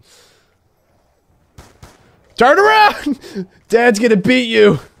 Turn around! Dad's gonna beat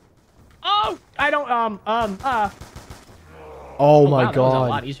you! Oh, I don't, Oh, Oh my wow, that was a god.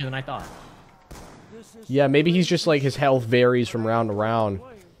 lot easier than I thought. Yeah, maybe he's just like his health varies from round to round.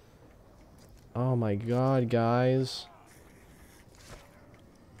 Oh my god, guys.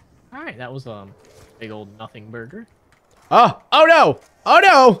 All right, that was big old nothing burger. Oh! Oh no! Oh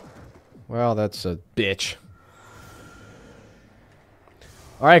no! Well, that's a bitch.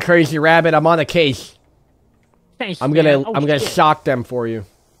 Alright, Crazy Rabbit, I'm on the case. Thanks, I'm man. gonna shit. shock them for you.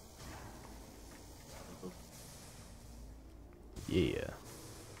 Yeah.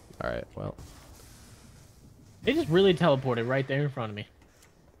 Alright, well. They just really teleported right there in front of me.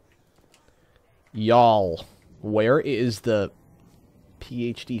 Y'all, where is the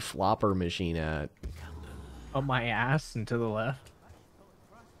PhD flopper machine at? Up my ass and to the left.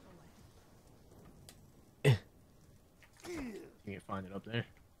 You can find it up there.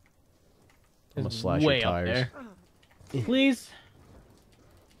 I'm gonna It's slash your way up tires. there. Please.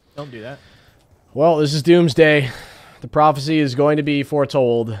 Don't do that. Well, this is Doomsday. The prophecy is going to be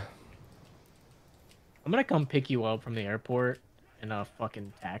foretold. I'm gonna come pick you up from the airport in a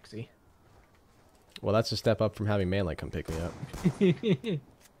fucking taxi. Well, that's a step up from having Manlight come pick me up.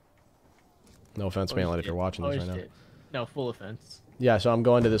 No offense, Manlight, if you're watching this right now. No, full offense. Yeah, so I'm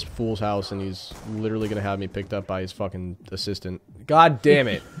going to this fool's house, and he's literally going to have me picked up by his fucking assistant. God damn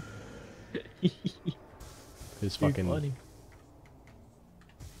it. His fucking... Funny.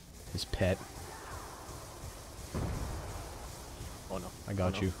 His pet. Oh no. I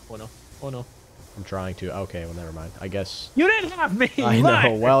got you. Oh no. Oh no. I'm trying to. Okay, well, never mind. I guess... You didn't have me! I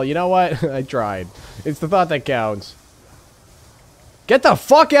know. Well, you know what? I tried. It's the thought that counts. Get the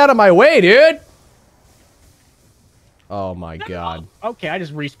fuck out of my way, dude! Oh my god. Okay, I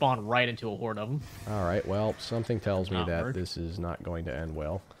just respawned right into a horde of them. Alright, well, something tells me that Work. this is not going to end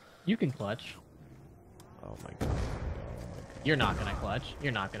well. You can clutch. Oh my god. You're not gonna clutch.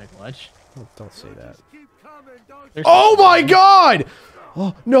 You're not gonna clutch. Don't say that. There's Oh my god!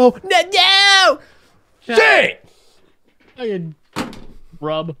 Oh, no! No! Shit! Fucking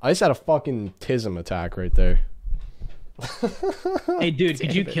rub. I just had a fucking tism attack right there. Hey, dude, could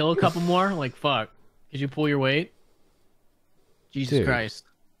Damn you it. kill a couple more? Like, fuck. Could you pull your weight? Jesus Dude. Christ.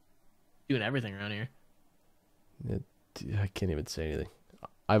 Doing everything around here. I can't even say anything.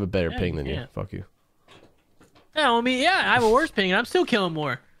 I have a better Yeah, ping you than you. can't. Fuck you. Yeah, I mean, yeah, I have a worse ping and I'm still killing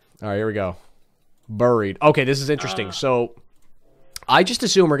more. Alright, here we go. Buried. Okay, this is interesting. So, I just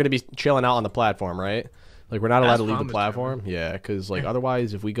assume we're going to be chilling out on the platform, right? Like, we're not allowed That's to leave what the I'm platform? Yeah, because, like,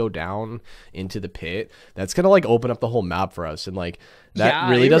 otherwise, if we go down into the pit, that's going to, like, open up the whole map for us. And, like, that Yeah,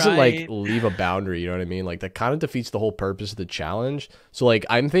 really you're doesn't, right. like, leave a boundary, you know what I mean? Like, that kind of defeats the whole purpose of the challenge. So, like,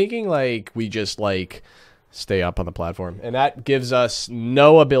 I'm thinking, like, we just, like, stay up on the platform. And that gives us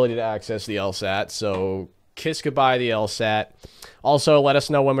no ability to access the LSAT, so kiss goodbye the LSAT. Also, let us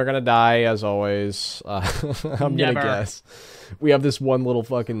know when we're going to die, as always. I'm going to Never. guess. We have this one little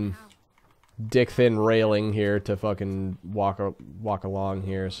fucking dick thin railing here to fucking walk along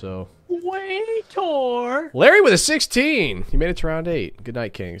here, so. Waiter! Larry with a 16! You made it to round 8. Good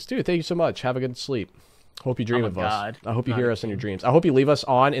night, Kings. Dude, thank you so much. Have a good sleep. Hope you dream Oh my of God. us. I hope you Not hear a us in your dreams. I hope you leave us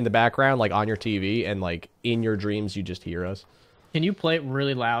on in the background, like on your TV, and like in your dreams you just hear us. Can you play it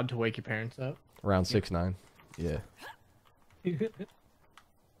really loud to wake your parents up? Around 6-9. Yeah. It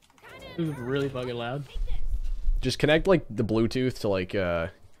was really fucking loud. Just connect like the Bluetooth to like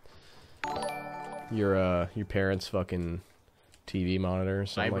your parents' fucking TV monitor or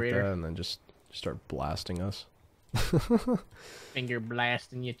something Vibrator. like that, and then just start blasting us. Finger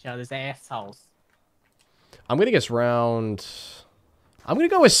blasting each other's assholes. I'm gonna guess round. I'm gonna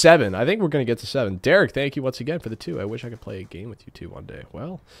go with 7. I think we're gonna get to 7. Derek, thank you once again for the 2. I wish I could play a game with you 2 one day.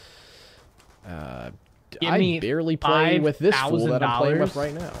 Well, Give I me barely play with this fool that I'm playing with $5,000.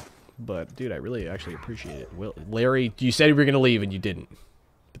 right now. But dude, I really actually appreciate it. Will, Larry, you said you were gonna leave and you didn't.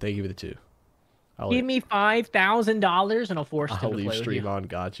 But thank you for the 2. Give me $5,000 and I'll force I'll him to leave play with stream you. on.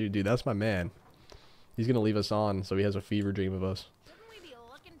 Got you, dude. That's my man. He's gonna leave us on, so he has a fever dream of us. Shouldn't we be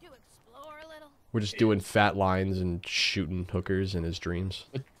looking to explore a little? We're just doing fat lines and shooting hookers in his dreams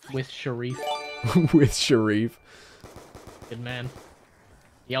With Sharif. with Sharif. Good man.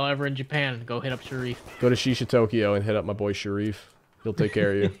 Y'all ever in Japan, go hit up Sharif. Go to Shisha Tokyo and hit up my boy Sharif. He'll take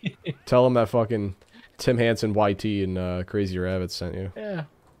care of you. Tell him that fucking Tim Hansen YT and Crazy Rabbit sent you. Yeah.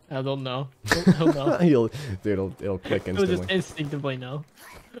 They'll know. He'll know. It'll click He'll just instantly. instinctively know.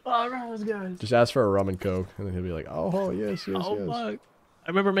 All right, let's go. Just ask for a rum and coke, and then he'll be like, "Oh, yes, yes, Oh yes." fuck! I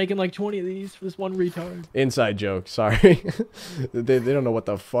remember making like 20 of these for this one retard. Inside joke. Sorry, they don't know what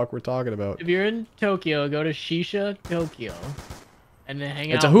the fuck we're talking about. If you're in Tokyo, go to Shisha Tokyo, and then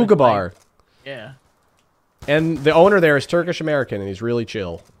hang out. It's a with, hookah like- bar, yeah. and the owner there is Turkish American, and he's really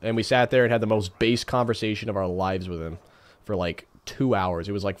chill. And we sat there and had the most base conversation of our lives with him. for like 2 hours.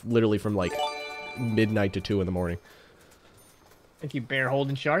 It was like literally from like midnight to 2 in the morning. Thank you, Bear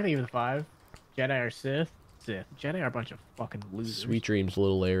Holding Shark. Thank you for the 5. Jedi or Sith? Sith. Jedi are a bunch of fucking losers. Sweet dreams,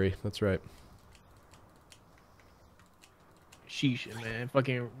 little Larry. That's right. Sheesh, man.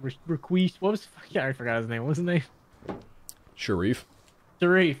 Fucking Request. What was? Yeah, I forgot his name. What was his name? Sharif.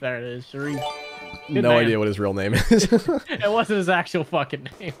 Sharif. There it is. Sharif. Good No man. idea what his real name is. It wasn't his actual fucking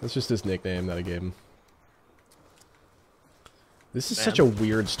name. That's just his nickname that I gave him. This is Man. such a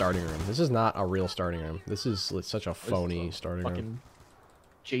weird starting room. This is not a real starting room. This is such a phony starting room. Fucking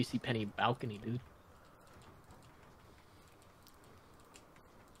JCPenney balcony, dude.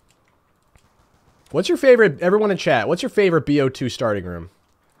 What's your favorite, everyone in chat, what's your favorite BO2 starting room?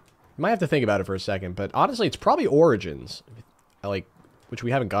 You might have to think about it for a second, but honestly, it's probably Origins. Like, which we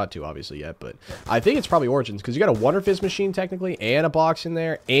haven't got to, obviously, yet, but I think it's probably Origins, because you got a Wonder Fizz machine, technically, and a box in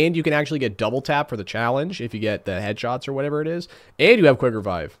there, and you can actually get double tap for the challenge, if you get the headshots or whatever it is, and you have Quick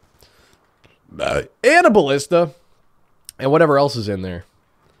Revive. And a Ballista, and whatever else is in there.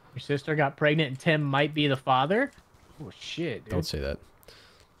 Your sister got pregnant and Tim might be the father? Oh, shit, dude. Don't say that.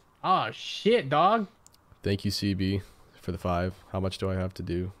 Oh, shit, dog. Thank you, CB, for the 5. How much do I have to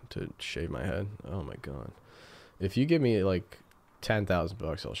do to shave my head? Oh, my God. If you give me, like, 10,000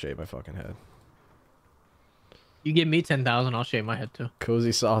 bucks, I'll shave my fucking head. You give me 10,000, I'll shave my head, too.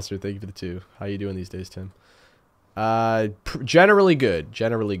 Cozy Saucer, thank you for the 2. How you doing these days, Tim? Generally good.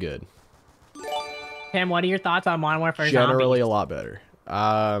 Generally good. Tim, what are your thoughts on Modern Warfare Generally Zombies? a lot better.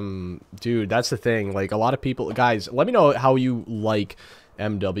 Dude, that's the thing. Like, a lot of people... Guys, let me know how you like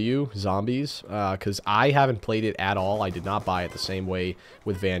MW Zombies, because I haven't played it at all. I did not buy it the same way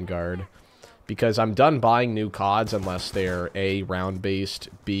with Vanguard, because I'm done buying new CODs unless they're A, round-based,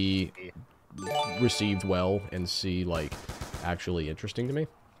 B, received well, and C, like, actually interesting to me.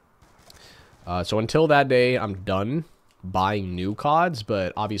 So until that day, I'm done buying new CODs,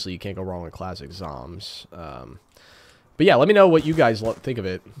 but obviously you can't go wrong with classic Zoms. But yeah, let me know what you guys think of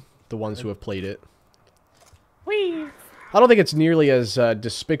it, the ones who have played it. Whee! I don't think it's nearly as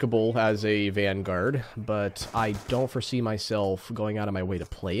despicable as a Vanguard, but I don't foresee myself going out of my way to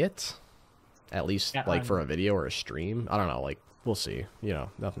play it. At least, Yeah, like, for a video or a stream. I don't know, like, we'll see. You know,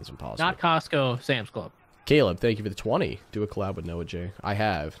 nothing's impossible. Not Costco, Sam's Club. Caleb, thank you for the 20. Do a collab with Noah J. I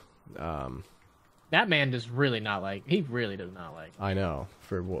have. That man does really not like... He really does not like... I know.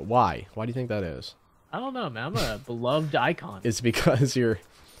 For why? Why do you think that is? I don't know, man. I'm a beloved icon. It's because you're...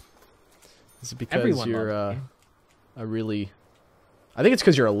 Is it because Everyone you're loves me. a really... I think it's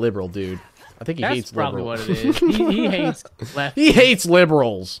because you're a liberal, dude. I think he That's hates probably liberals. what it is. He hates left. He hates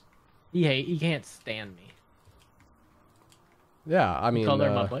liberals. He can't stand me. Yeah, I mean...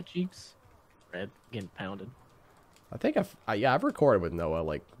 Color my butt cheeks. Red, getting pounded. I think I've recorded with Noah,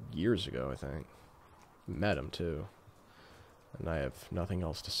 like, years ago, I think. Met him, too. And I have nothing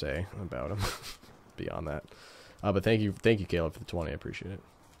else to say about him beyond that. But thank you, Caleb, for the 20. I appreciate it.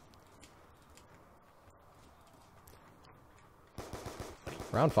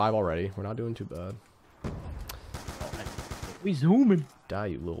 Round 5 already. We're not doing too bad. We zooming. Die,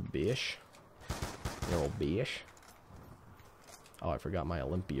 you little bish. You little bish. Oh, I forgot my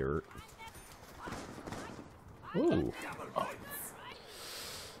Olympia. Ooh.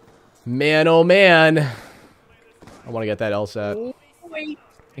 Man, oh man. I want to get that LSAT. Oh, wait.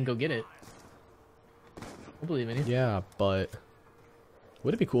 And go get it. I believe in you. Yeah, but...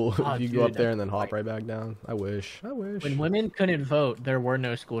 Would it be cool Oh, if you dude, go up there and that's then hop right back down? I wish. I wish. When women couldn't vote, there were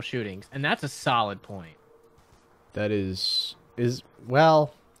no school shootings. And that's a solid point. That is...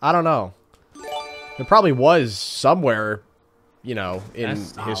 Well, I don't know. There probably was somewhere, you know, in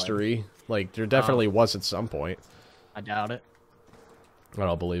That's solid. history. Like, there definitely was at some point. I doubt it. I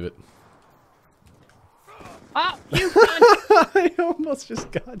don't believe it. Ah, you I almost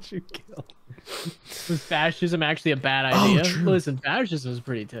just got you killed. Was fascism actually a bad idea? true. Listen, fascism is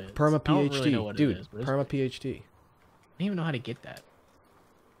pretty tense. Perma I don't PhD. really know what Dude, it is, but it's Perma pretty- PhD. I don't even know how to get that.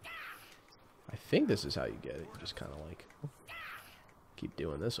 I think this is how you get it. You just kind of like keep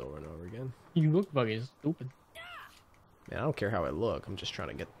doing this over and over again. You look fucking stupid. Man, I don't care how I look. I'm just trying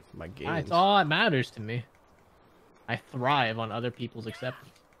to get my gains. That's all that matters to me. I thrive on other people's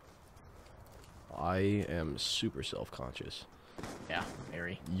acceptance. I am super self-conscious. Yeah,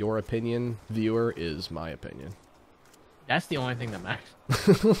 very. Your opinion, viewer, is my opinion. That's the only thing that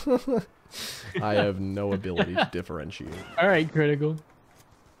matters. I have no ability to differentiate. All right, critical.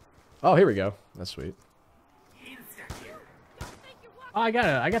 Oh, here we go. That's sweet. Oh, I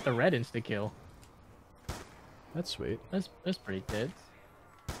got the red insta kill. That's sweet. That's pretty tits.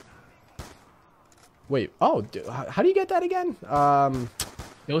 Wait. Oh, how do you get that again?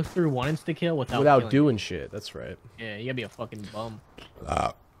 go through one insta kill without killing doing shit. That's right. Yeah, you gotta be a fucking bum.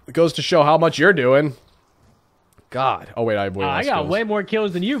 It goes to show how much you're doing. God. Oh wait, I have way I less got skills. way more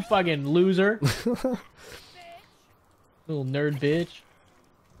kills than you, fucking loser. Little nerd bitch.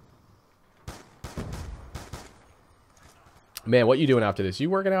 Man, what you doing after this? You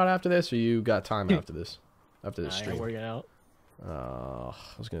working out after this, or you got time after this? After this stream? Working out. I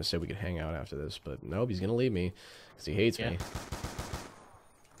was gonna say we could hang out after this, but nope, he's gonna leave me because he hates me.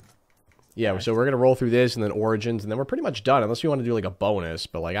 Yeah, so we're gonna roll through this and then Origins, and then we're pretty much done, unless we want to do like a bonus.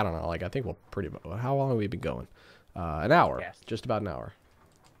 But like I don't know, like I think we'll pretty. How long have we been going? An hour, just about an hour,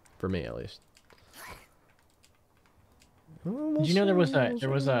 for me at least. Did you know there was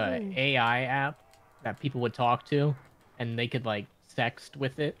a AI app that people would talk to, and they could like sext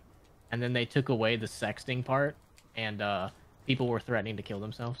with it, and then they took away the sexting part, and people were threatening to kill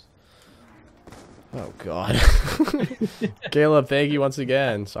themselves. Oh God. Caleb, thank you once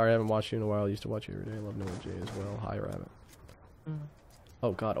again. Sorry I haven't watched you in a while. I used to watch you every day. I love Noah J as well. Hi, Rabbit.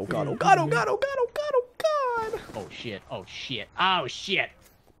 Oh God, oh God, oh God, oh God, oh God, oh God, oh God. Oh shit, oh shit, oh shit.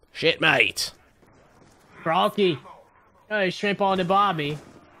 Shit, mate. Froggy. Hey, shrimp on the bobby.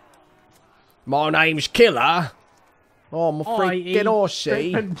 My name's Killer. I'm a I eat freaking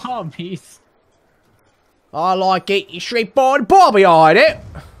horsey. shrimp and bobbies. I like eating shrimp on Bobby, I it.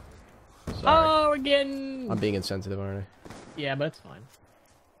 Sorry. Oh, we're getting... I'm being insensitive, aren't I? Yeah, but it's fine.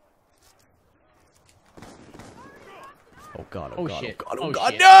 Oh God, Oh, God, shit. oh God, oh Oh,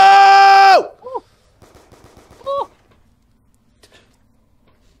 God, shit. no!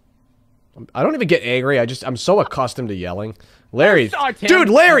 I don't even get angry. I'm so accustomed to yelling. Larry, dude,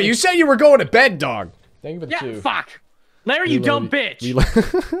 Larry, you said you were going to bed, dog. Thank you for the two. Fuck. Larry, you dumb bitch.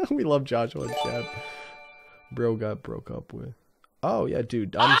 We love Joshua and Chad. Bro got broke up with. Oh yeah,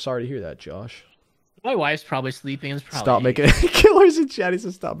 dude. I'm sorry to hear that, Josh. My wife's probably sleeping. It's probably Stop making killers in chat. He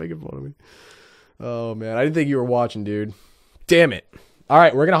said stop making fun of me. Oh man, I didn't think you were watching, dude. Damn it. All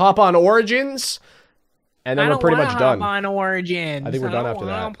right, we're gonna hop on Origins, and then we're pretty much done. On Origins. I think we're done after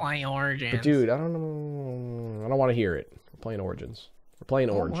that. I don't play Origins. But dude, I don't know. I don't want to hear it. We're playing Origins. We're playing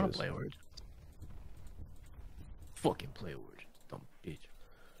Oranges. I don't play Origins. Fucking play Origins, dumb bitch.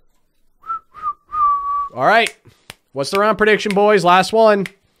 All right. What's the round prediction, boys? Last one.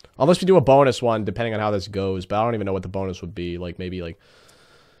 Unless we do a bonus one, depending on how this goes. But I don't even know what the bonus would be. Like, maybe, like...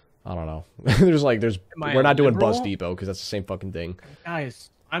 I don't know. We're not doing Bus Depot, because that's the same fucking thing.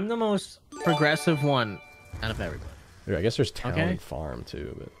 Guys, I'm the most progressive one out of everybody. Yeah, I guess there's Town and Farm,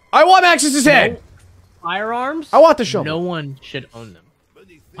 too. But... I want Max's head! Firearms? I want the shovel. No one should own them.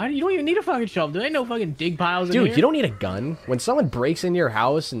 Why, you don't even need a fucking shovel. Do they know fucking dig piles in here? Dude, you don't need a gun. When someone breaks into your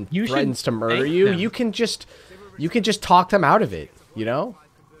house and threatens to murder you, you can just talk them out of it, you know?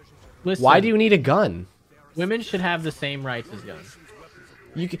 Listen, why do you need a gun? Women should have the same rights as guns.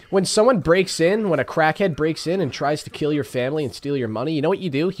 When someone breaks in, when a crackhead breaks in and tries to kill your family and steal your money, you know what you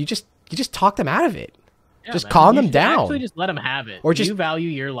do? You just talk them out of it. Yeah, just calm them down. Actually, just let them have it. Or just you value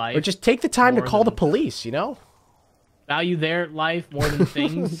your life. Or just take the time to call the police, you know? Value their life more than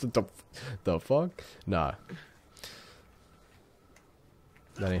things. the fuck? Nah.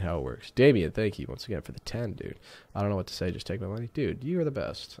 That ain't how it works. Damien, thank you once again for the 10, dude. I don't know what to say. Just take my money. Dude, you are the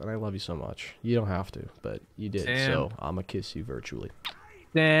best, and I love you so much. You don't have to, but you did, so I'm gonna kiss you virtually.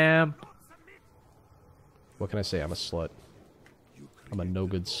 Damn. What can I say? I'm a slut. I'm a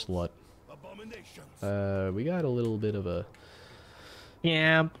no-good slut. We got a little bit of a...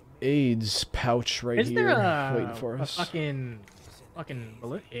 AIDS pouch right here waiting for us. Fucking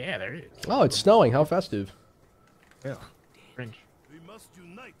balloon? Yeah, there it is. Oh, it's snowing. How festive. Yeah. Cringe.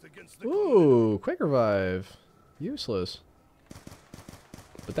 Ooh, quick revive. Useless.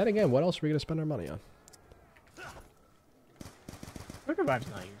 But then again, what else are we going to spend our money on? Quick revive's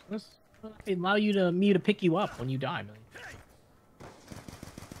not useless. They allow me to pick you up when you die, man.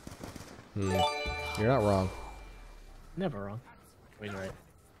 You're not wrong. Never wrong. Wait, right.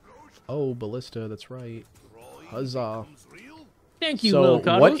 Oh, Ballista, that's right. Huzzah. Thank you, so Will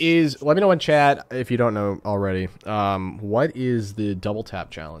Cuddles. what is... Let me know in chat if you don't know already. What is the double tap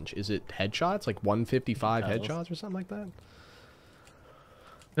challenge? Is it headshots? Like 155 headshots or something like that?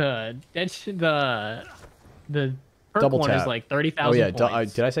 The perk double one tap. is like 30,000 Oh, yeah.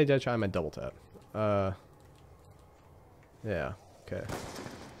 points. Did I say dead shot? I meant double tap. Yeah. Okay.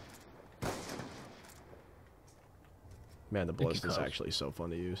 Man, the Ballista is actually so fun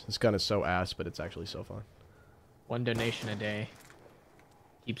to use. This gun is so ass, but it's actually so fun. 1 donation a day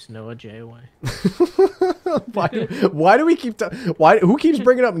keeps Noah J away. why do we keep... Who keeps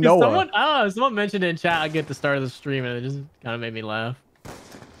bringing up Noah? Someone mentioned it in chat at the start of the stream, and it just kind of made me laugh.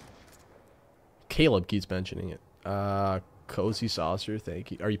 Caleb keeps mentioning it. Cozy Saucer,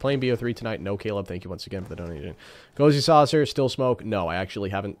 thank you. Are you playing BO3 tonight? No, Caleb, thank you once again for the donation. Cozy Saucer, still smoke? No, I actually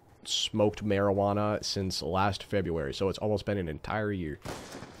haven't smoked marijuana since last February, so it's almost been an entire year.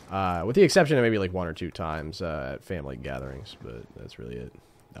 With the exception of maybe like 1 or 2 times at family gatherings, but that's really it.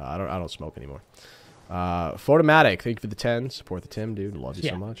 I don't smoke anymore. Photomatic, thank you for the 10. Support the Tim, dude. Love you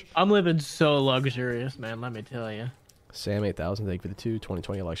so much. I'm living so luxurious, man. Let me tell you. Sam 8000, thank you for the 2.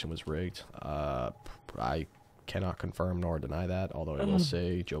 2020 election was rigged. I cannot confirm nor deny that, although I will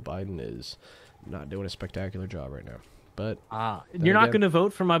say Joe Biden is not doing a spectacular job right now. But you're not going to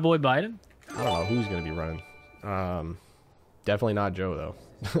vote for my boy Biden? I don't know who's going to be running. Definitely not Joe,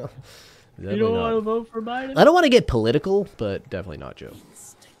 though. You don't want to vote for Biden? I don't want to get political, but definitely not Joe.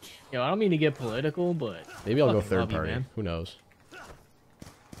 Yo, I don't mean to get political, but maybe I'll go third you, party. man. Who knows?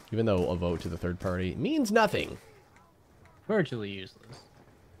 Even though a vote to the third party means nothing. Virtually useless.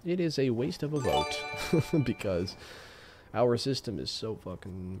 It is a waste of a vote because our system is so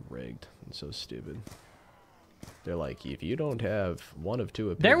fucking rigged and so stupid. They're like, if you don't have one of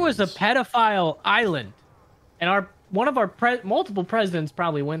 2 opinions... There was a pedophile island, and one of our multiple presidents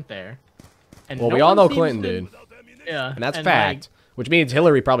probably went there. And well, no we all one know seems Clinton to... did. Yeah. And that's fact. Which means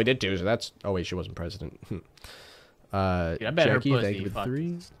Hillary probably did too, so that's... Oh, wait, she wasn't president. Dude, I bet Jackie, her thank you pussy for the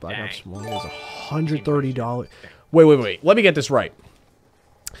 3. Black dang. Ops 1 is $130. Wait. Let me get this right.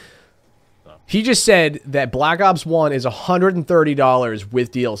 He just said that Black Ops 1 is $130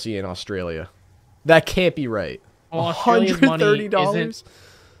 with DLC in Australia. That can't be right. Well, $130?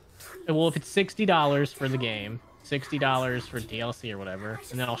 Well, if it's $60 for the game, $60 for DLC or whatever,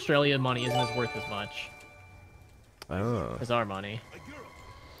 and then Australia money isn't as worth as much as our money.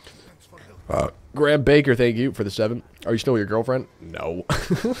 Graham Baker, thank you for the 7. Are you still with your girlfriend? No.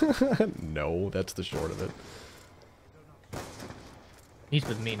 No, that's the short of it. He's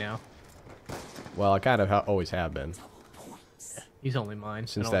with me now. Well, I kind of always have been. Yeah, he's only mine.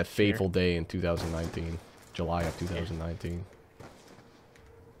 Since that fateful day in 2019. July of 2019.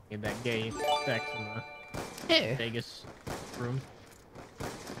 Get that gay sex in the Vegas room.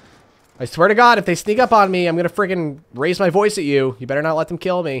 I swear to God, if they sneak up on me, I'm gonna freaking raise my voice at you. You better not let them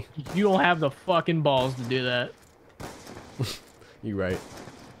kill me. You don't have the fucking balls to do that. You right.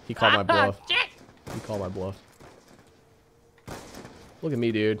 He called my bluff. He called my bluff. Look at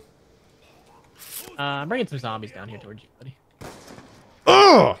me, dude. I'm bringing some zombies down here towards you, buddy.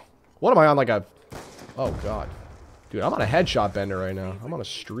 Ugh! What am I on, like a... Oh, God. Dude, I'm on a headshot bender right now. I'm on a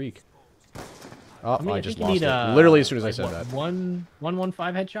streak. Oh, I just lost it. Literally as soon as I said that.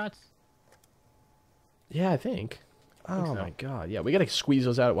 115 headshots? Yeah, I think. Oh, my God. Yeah, we gotta squeeze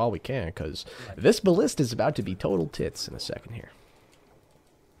those out while we can, because this ballista is about to be total tits in a second here.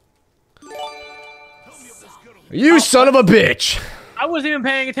 You son of a bitch! I wasn't even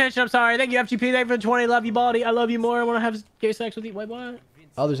paying attention. I'm sorry. Thank you, FGP. Thank you for the 20. Love you, Baldy. I love you more. I want to have gay sex with you. Wait, what?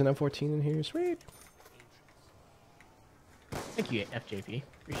 Oh, there's an M14 in here. Sweet. Thank you, FJP.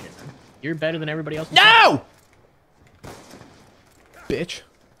 Appreciate it, man. You're better than everybody else. No! Bitch.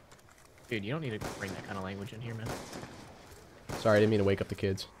 Dude, you don't need to bring that kind of language in here, man. Sorry, I didn't mean to wake up the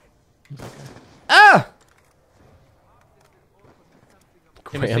kids. It's okay. Ah!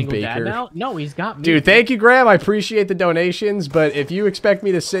 Him a single dad now? No, he's got me. Dude, thank you, Graham. I appreciate the donations, but if you expect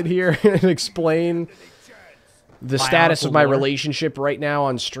me to sit here and explain the status of my relationship right now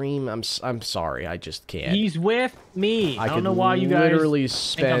on stream, I'm sorry. I just can't. He's with me. I don't know why you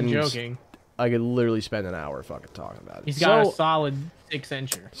guys think I'm joking. I could literally spend an hour fucking talking about it. He's got a solid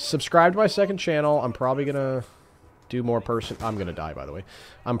 6-incher. Subscribe to my second channel. I'm probably gonna do more I'm gonna die, by the way.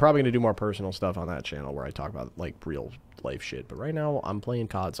 I'm probably gonna do more personal stuff on that channel where I talk about like real life shit. But right now, I'm playing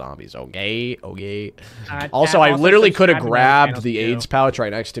COD Zombies. Okay. Also, I literally could have grabbed the AIDS pouch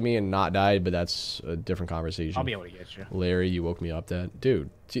right next to me and not died, but that's a different conversation. I'll be able to get you. Larry, you woke me up that. Dude,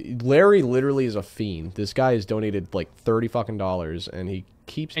 Larry literally is a fiend. This guy has donated like $30 fucking, and he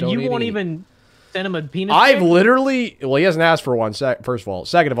keeps donating. And you won't even send him a penis I've pic? literally... Well, he hasn't asked for one, first of all.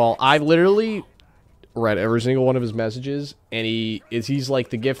 Second of all, I've literally read every single one of his messages, and he's like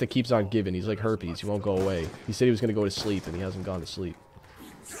the gift that keeps on giving. He's like herpes. He won't go away. He said he was going to go to sleep, and he hasn't gone to sleep.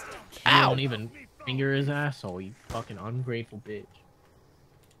 You don't even finger his asshole, you fucking ungrateful bitch.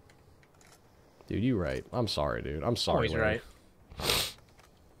 Dude, you right. I'm sorry, dude. I'm sorry, Always Larry. right.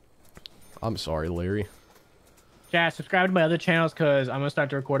 I'm sorry, Larry. Chat, subscribe to my other channels, because I'm going to start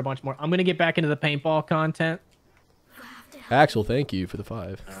to record a bunch more. I'm going to get back into the paintball content. Axel, thank you for the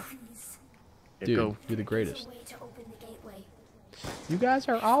 5. Dude, Go. you're the greatest. You guys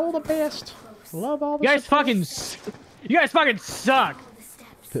are all the best. Love all the You guys fucking suck.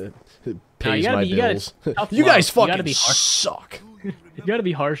 Pays No, my you bills. tough You love. guys You gotta fucking be harsh. suck. You gotta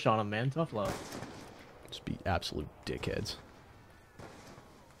be harsh on him, man. Tough love. Just be absolute dickheads.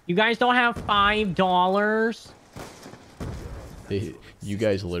 You guys don't have $5? You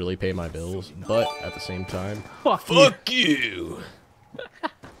guys literally pay my bills, but at the same time, Fuck you.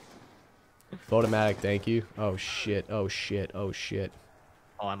 Photomatic, thank you. Oh shit, oh shit, oh shit.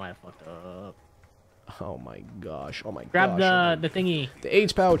 Oh, I might have fucked up. Oh my gosh, oh my Grab gosh. the thingy. The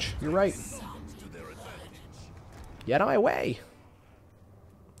AIDS pouch, you're right. Get out of my way.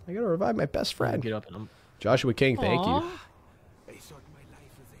 I gotta revive my best friend. Get up in them. Joshua King, thank you.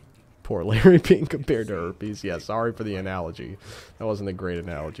 Poor Larry being compared to herpes. Yeah, sorry for the analogy. That wasn't a great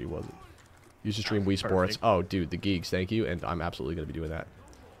analogy, was it? Use to stream Wii Sports. Oh, dude, the geeks, thank you. And I'm absolutely going to be doing that.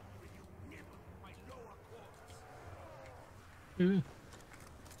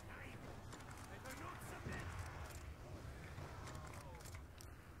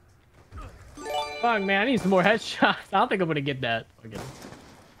 Fuck, man, I need some more headshots. I don't think I'm going to get that.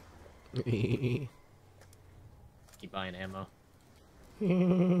 Keep buying ammo.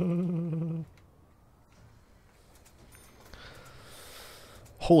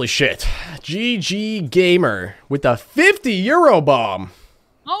 Holy shit. GG Gamer with the 50 euro bomb.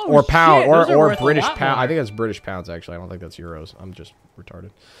 Oh, or pound, shit. or British pound. I think that's British pounds, actually. I don't think that's euros. I'm just retarded.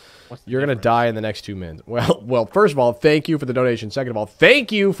 You're going to die in the next 2 minutes. Well, first of all, thank you for the donation. Second of all,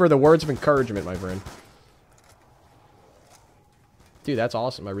 thank you for the words of encouragement, my friend. Dude, that's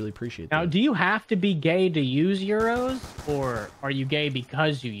awesome. I really appreciate that. Now, do you have to be gay to use euros, or are you gay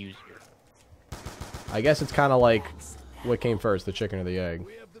because you use euros? I guess it's kind of like what came first, the chicken or the egg.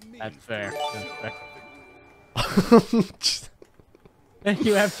 That's fair. Thank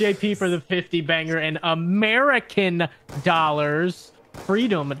you, FJP, for the 50 banger and American dollars,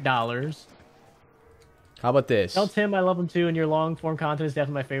 freedom dollars. How about this? Tell Tim I love him too, and your long form content is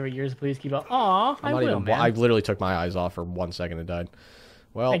definitely my favorite years. Please keep up. Aw, I will, man. I literally took my eyes off for 1 second and died.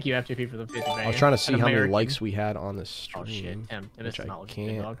 Well, thank you, FJP, for the 50 banger. I was trying to see how many likes we had on this stream. Oh shit, Tim which I knowledge,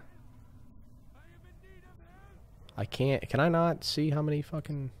 can't. dog. I can't. Can I not see how many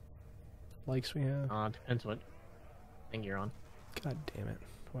fucking likes we have? Depends what thing you're on. God damn it.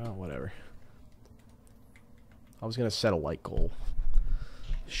 Well, whatever. I was gonna set a like goal.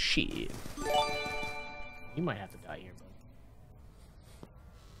 Shit. You might have to die here, bro.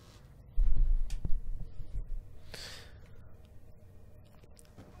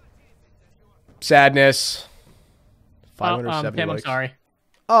 Sadness. 570 Tim, likes. I'm sorry.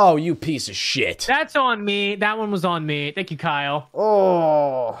 Oh, you piece of shit. That's on me. That one was on me. Thank you, Kyle.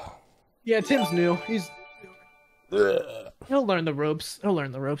 Oh. Yeah, Tim's new. He'll learn the ropes. He'll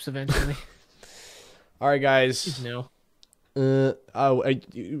learn the ropes eventually. All right, guys. He's new. Do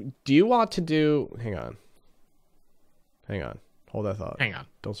you want to do... Hang on. Hang on. Hold that thought. Hang on.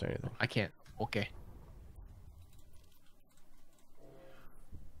 Don't say anything. I can't. Okay.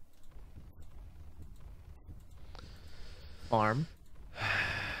 Farm.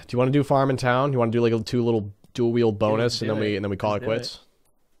 Do you want to do farm in town? You want to do like a two dual wheel bonus, and then we call it quits?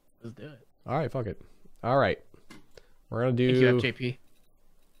 Let's do it. All right, fuck it. All right. We're gonna do... Thank you, FJP.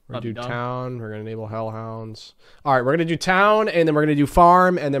 We're gonna do town. We're gonna enable hellhounds. All right, we're gonna do town, and then we're gonna do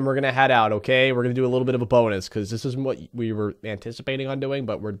farm, and then we're gonna head out. Okay, we're gonna do a little bit of a bonus because this isn't what we were anticipating on doing,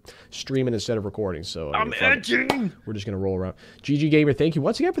 but we're streaming instead of recording. So I'm edging. We're just gonna roll around. GG Gamer, thank you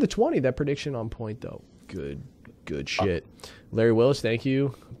once again for the 20. That prediction on point though. Good shit. Larry Willis, thank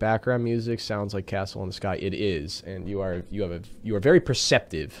you. Background music sounds like Castle in the Sky. It is, and you are very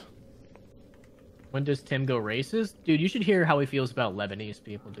perceptive. When does Tim go races? Dude, you should hear how he feels about Lebanese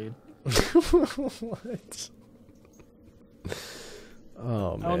people, dude. What?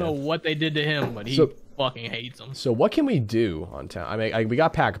 Oh, man. I don't know what they did to him, but he fucking hates them. So what can we do on town? I mean, we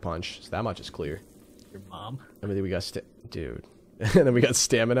got Pack-a-Punch, so that much is clear. Your mom. And then we got... Dude. And then we got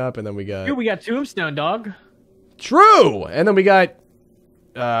Stamina Up, and then we got... Dude, we got Tombstone, dog. True! And then we got...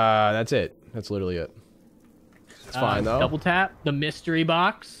 that's it. That's literally it. It's fine, though. Double tap, the mystery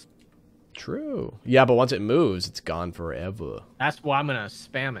box. True. Yeah, but once it moves, it's gone forever. That's why I'm gonna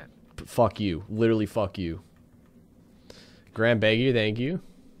spam it. Fuck you. Literally fuck you. Graham Beggy, thank you.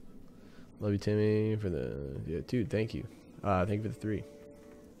 Love you, Timmy, for the... Yeah, dude, thank you. Thank you for the 3.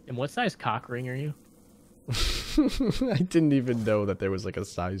 And what size cock ring are you? I didn't even know that there was like a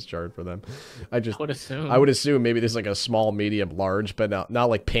size chart for them. I would assume maybe there's like a small, medium, large, but not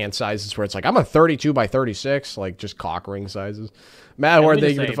like pant sizes where it's like I'm a 32 by 36, like just cock ring sizes. Matt Horn,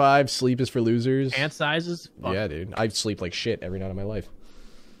 thank you for the 5. Sleep is for losers. Pant sizes? Fuck. Yeah, dude. I sleep like shit every night of my life.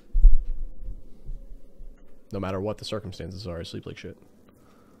 No matter what the circumstances are, I sleep like shit.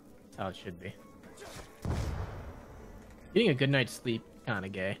 That's how it should be. Getting a good night's sleep, kind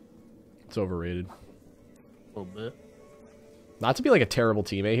of gay. It's overrated. A little bit. Not to be like a terrible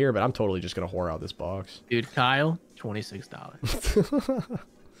teammate here, but I'm totally just gonna whore out this box. Dude, Kyle, $26.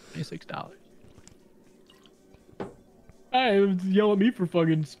 $26. Hey, yell at me for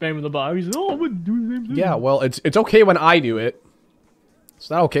fucking spamming the box. He's like, oh, I'm gonna do the same thing. Yeah, well, it's okay when I do it. It's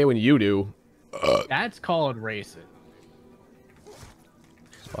not okay when you do. That's called racing.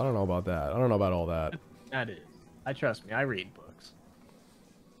 I don't know about that. I don't know about all that. That is. I trust me. I read books.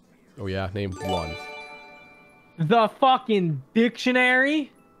 Oh yeah, name one. The fucking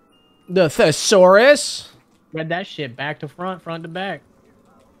dictionary. The thesaurus. Read that shit back to front, front to back.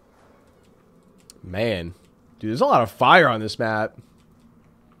 Man, dude, there's a lot of fire on this map.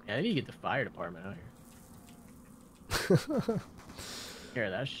 Yeah, I need to get the fire department out here. Care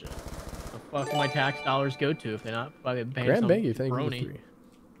of that shit. The fuck do my tax dollars go to if they're not fucking paying Grand some Bangy, thank you for brony? 3.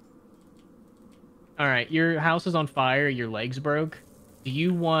 All right, your house is on fire. Your legs broke. Do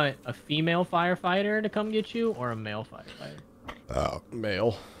you want a female firefighter to come get you or a male firefighter?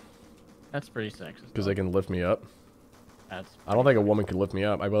 Male. That's pretty sexist. Because they can lift me up. That's I don't think a woman could lift me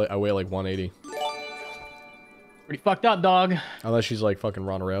up. I weigh like 180. pretty fucked up, dog. Unless she's like fucking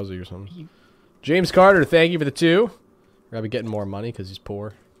Ronda Rousey or something. James Carter, thank you for the 2. Probably getting more money because he's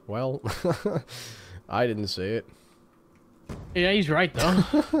poor. Well, I didn't say it. Yeah, he's right though.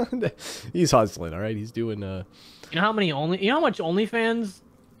 He's hustling, all right. He's doing. You know how much OnlyFans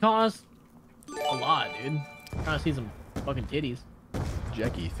cost? A lot, dude. I'm trying to see some fucking titties.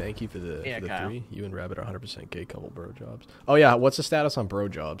 Jackie, thank you for the, Kyle. 3. You and Rabbit are 100% gay couple bro jobs. Oh yeah, what's the status on bro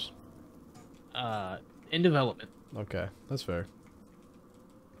jobs? In development. Okay, that's fair.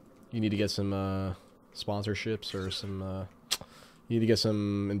 You need to get some sponsorships or some. You need to get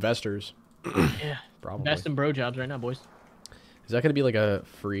some investors. Yeah. Probably. Best in bro jobs right now, boys. Is that going to be like a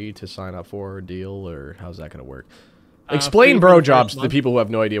free to sign up for deal, or how's that going to work? Free Explain for bro the jobs first to the month. people who have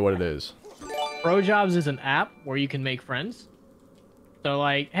no idea what it is. Bro jobs is an app where you can make friends. So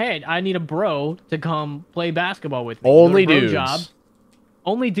like, hey, I need a bro to come play basketball with me. Only Go to dudes. bro job.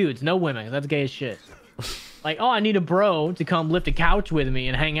 Only dudes, no women. That's gay as shit. Like, oh, I need a bro to come lift a couch with me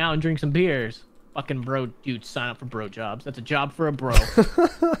and hang out and drink some beers. Fucking bro dudes sign up for bro jobs. That's a job for a bro. I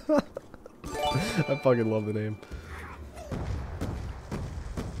fucking love the name.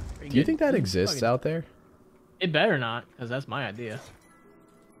 Do you think that exists out there? It better not, because that's my idea.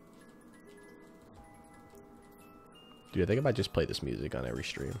 Dude, I think I might just play this music on every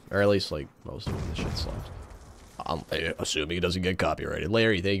stream. Or at least, like, most of the shit slaps. I'm assuming it doesn't get copyrighted.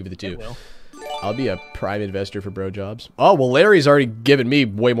 Larry, thank you for the 2. It will. I'll be a prime investor for bro jobs. Oh, well, Larry's already given me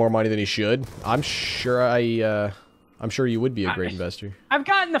way more money than he should. I'm sure I'm sure you would be a great investor. I've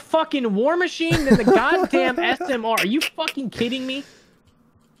gotten the fucking War Machine and the goddamn SMR. Are you fucking kidding me?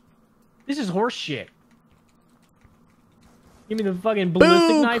 This is horse shit. Give me the fucking ballistic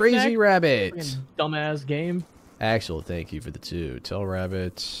Boo, knife crazy deck. rabbit. Fucking dumbass game. Axel, thank you for the 2. Tell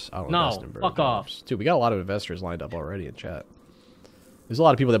Rabbit, I don't No, invest in bro fuck off. jobs. Dude, we got a lot of investors lined up already in chat. There's a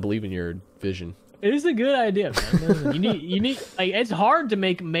lot of people that believe in your vision. It is a good idea, man. Listen, you need like it's hard to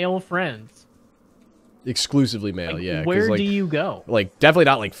make male friends. Exclusively male, Like, yeah. 'cause, where like, do you go? Like, definitely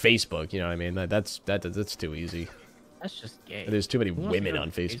not like Facebook, you know what I mean? That's too easy. That's just gay. There's too many Who wants to women go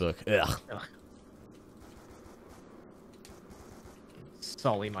on to Facebook. Ugh. Ugh.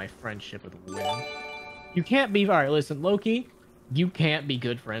 Sully my friendship with women. You can't be alright. Listen, Loki, you can't be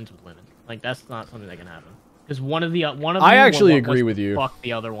good friends with women. Like that's not something that can happen. Because one of I you will actually want agree to with you. Fuck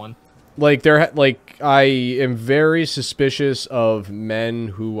the other one. Like I am very suspicious of men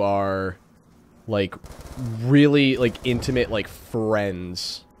who are like really like intimate like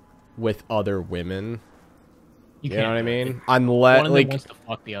friends with other women. You know what I mean? Unless one of them wants to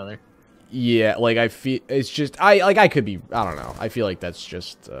fuck the other. Yeah, like I feel it's just I could be I don't know. I feel like that's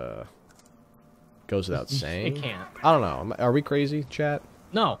just goes without saying. It can't. I don't know. Are we crazy, chat?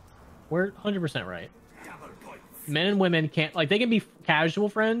 No, we're 100% right. Men and women can't like they can be casual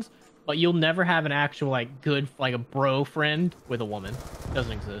friends, but you'll never have an actual like good like a bro friend with a woman. It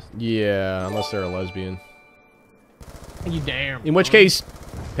doesn't exist. Yeah, unless they're a lesbian. You damn. In which bro. case,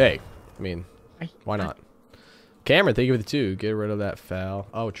 hey, I mean, why not? Cameron, thank you for the 2. Get rid of that foul.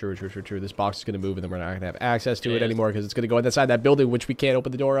 Oh, true. This box is going to move, and then we're not going to have access to it anymore because it's going to go inside that building, which we can't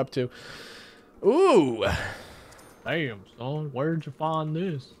open the door up to. Ooh. Damn, son. Where'd you find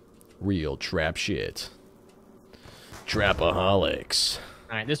this? Real trap shit. Trapaholics.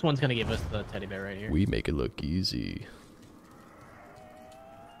 All right, this one's going to give us the teddy bear right here. We make it look easy.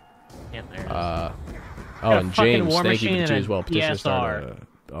 Yeah, there it is. Oh, Got a and fucking James, War thank you for Machine the 2 and as well. a Petition to start PSR.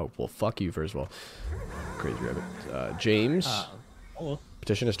 oh, well, fuck you, first of all. Crazy rabbit. James. Oh.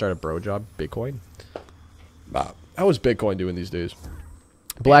 Petition to start a bro job. Bitcoin. How is Bitcoin doing these days?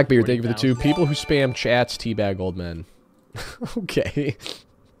 Blackbeard, thank you for the 2. People who spam chats teabag old men. Okay.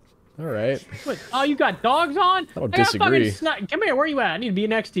 All right. What? Oh, you got dogs on? I don't got disagree. fucking Come here. Where you at? I need to be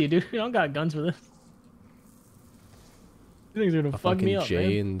next to you, dude. I don't got guns for this. These things are gonna A fuck me fucking up,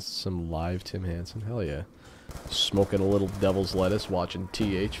 Jay man. and some live Tim Hansen. Hell yeah. Smoking a little devil's lettuce, watching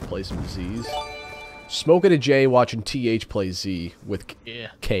TH play some Z's. Smoking a J, watching TH play Z with Yeah.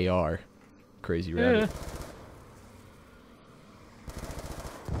 KR. Crazy rabbit.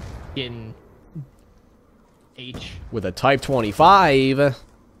 Getting H. With a Type 25.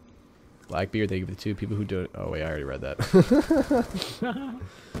 Blackbeard, thank you for the 2 people who do it. Oh, wait, I already read that.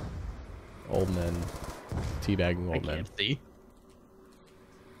 Old men. Teabagging I old men. can't see.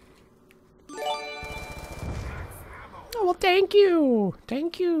 Oh, well, thank you.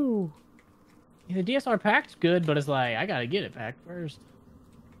 Thank you. Yeah, the DSR pack's good, but it's like, I gotta get it packed first.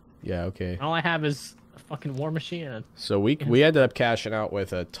 Yeah, okay. All I have is a fucking war machine. So we ended up cashing out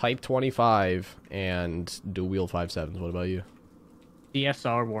with a Type 25 and dual wheel 5.7s. What about you?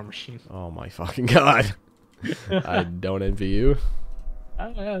 DSR war machine. Oh my fucking god. I don't envy you.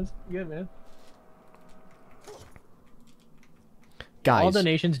 Oh, yeah, it's good, man. Guys. All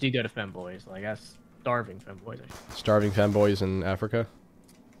donations do go to femboys. Like, that's starving femboys. Starving femboys in Africa?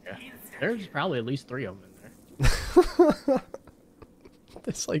 Yeah. There's probably at least 3 of them in there.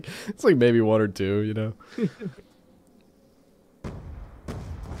 It's like maybe 1 or 2, you know?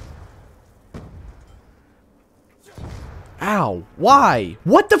 Ow. Why?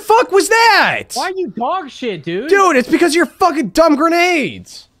 What the fuck was that? Why are you dog shit, dude? Dude, it's because of your fucking dumb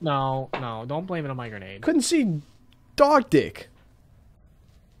grenades. No, don't blame it on my grenade. Couldn't see dog dick.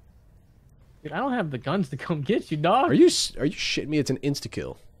 Dude, I don't have the guns to come get you, dog. Are you shitting me? It's an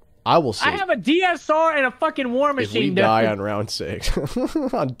insta-kill. I will say. I have a DSR and a fucking war If machine, we dude. die on round 6, I'm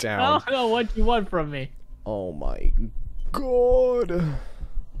I down. don't know what you want from me. Oh my god.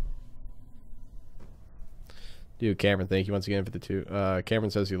 Dude, Cameron, thank you once again for the 2. Cameron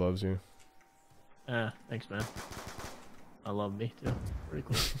says he loves you. Thanks, man. I love me, too. Pretty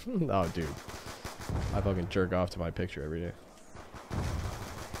cool. Oh, dude. I fucking jerk off to my picture every day.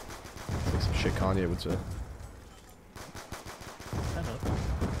 Like some shit Kanye would say. Shut up.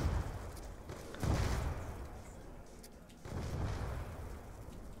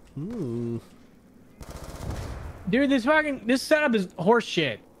 Dude, this setup is horse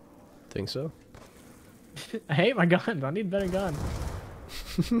shit. Think so? I hate my guns. I need a better gun.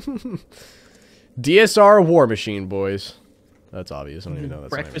 DSR war machine, boys. That's obvious. I don't even know that's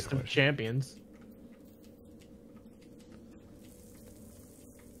Breakfast not even a of question. Champions.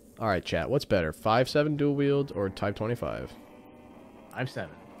 All right, chat. What's better, 5.7 dual wield or Type 25? 5.7.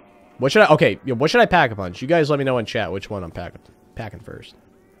 What should I? Okay, what should I pack a punch? You guys, let me know in chat which one I'm packing first.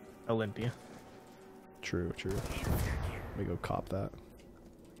 Olympia. True. Let me go cop that.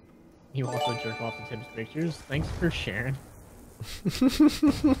 You also jerk off to Tim's pictures. Thanks for sharing.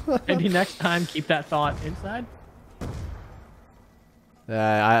 Maybe next time, keep that thought inside.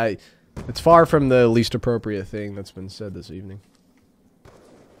 It's far from the least appropriate thing that's been said this evening.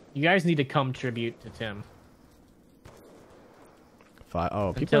 You guys need to come tribute to Tim.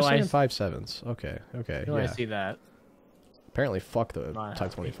 People Until are saying I 5.7s. Okay. Until I see that. Apparently, fuck the Not Type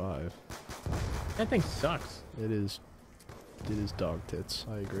happy. 25. That thing sucks. It is dog tits.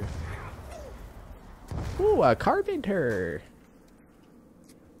 I agree. Ooh, a carpenter.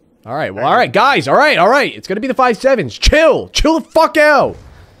 All right, well, all right, guys, all right. It's gonna be the 5.7s. Chill the fuck out.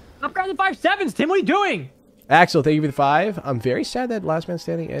 I'm grabbing the 5.7s. Tim, what are you doing? Axel, thank you for the 5. I'm very sad that Last Man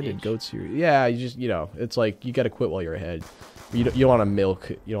Standing ended. Goat series. Yeah, you just, it's like you got to quit while you're ahead. You don't want to milk.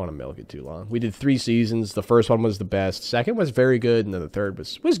 You don't want to milk it too long. We did 3 seasons. The first one was the best. Second was very good, and then the third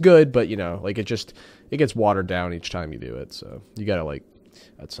was good, but like it gets watered down each time you do it. So you got to like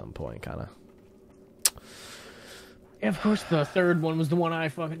at some point kind of. Yeah, of course, the third one was the one I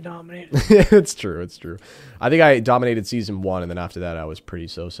fucking dominated. It's true. I think I dominated season 1, and then after that I was pretty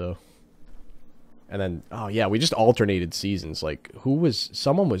so-so. And then, oh yeah, we just alternated seasons. Like,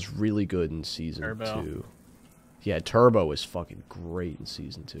 someone was really good in season Turbo. 2. Yeah, Turbo was fucking great in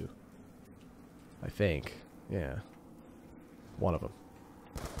season 2. I think. Yeah. One of them.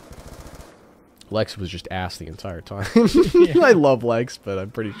 Lex was just ass the entire time. Yeah. I love Lex, but I'm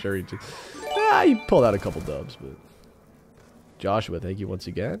pretty sure he pulled out a couple dubs, but... Joshua, thank you once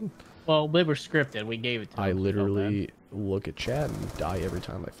again. Well, they were scripted. We gave it to him. I literally look at chat and die every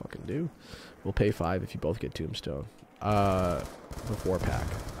time I fucking do. We'll pay 5 if you both get Tombstone. Before pack.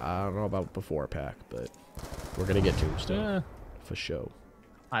 I don't know about before pack, but we're gonna get Tombstone. For show.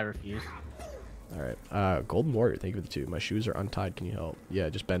 I refuse. Alright. Golden Warrior, thank you for the 2. My shoes are untied. Can you help? Yeah,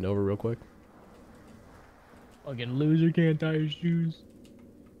 just bend over real quick. Fucking loser can't tie his shoes.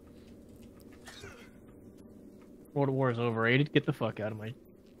 World War is overrated. Get the fuck out of my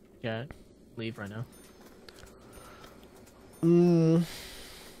chat. Leave right now.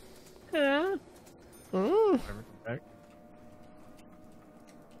 Yeah. Whatever, come back.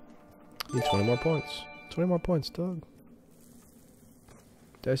 Need 20 more points. 20 more points, Doug.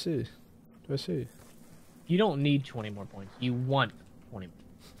 Do I see? Do I see? You don't need 20 more points. You want 20 more.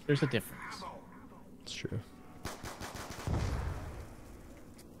 There's a difference. It's true.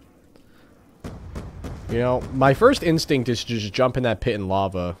 You know, my first instinct is to just jump in that pit in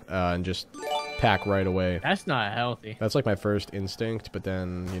lava and just pack right away. That's not healthy. That's like my first instinct, but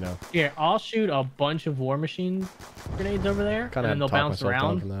then, you know. Here, I'll shoot a bunch of war machine grenades over there, Kinda and then they'll talk bounce myself down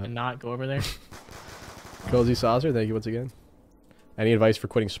around from that. and not go over there. Cozy Saucer, thank you once again. Any advice for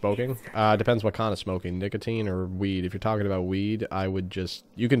quitting smoking? Depends what kind of smoking, nicotine or weed. If you're talking about weed, I would just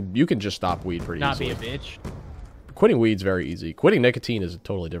you can just stop weed pretty Not easily. be a bitch. Quitting weed's very easy. Quitting nicotine is a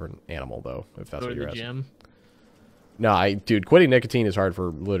totally different animal, though. If that's Go what to you're the asking. gym. No, dude, quitting nicotine is hard for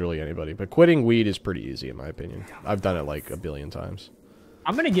literally anybody, but quitting weed is pretty easy in my opinion. I've done it like a billion times.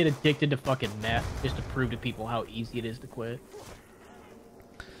 I'm gonna get addicted to fucking meth just to prove to people how easy it is to quit.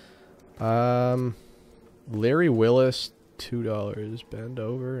 Larry Willis, $2. Bend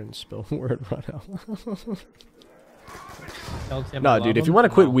over and spell word run out. No, dude, if you want to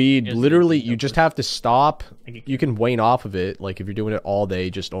quit weed, literally, you just have to stop. You can wane off of it. Like, if you're doing it all day,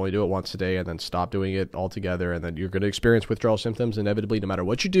 just only do it once a day and then stop doing it altogether. And then you're going to experience withdrawal symptoms inevitably no matter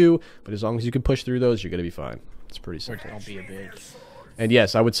what you do. But as long as you can push through those, you're going to be fine. It's pretty Or simple. don't be a bitch. And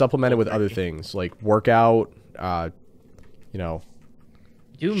yes, I would supplement it with other things like workout, you know.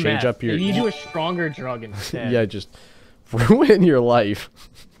 Do Change meth. up your- You do a stronger drug instead. Yeah, just ruin your life.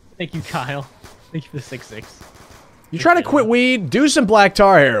 Thank you, Kyle. Thank you for the 6-6. You trying to quit weed? Do some black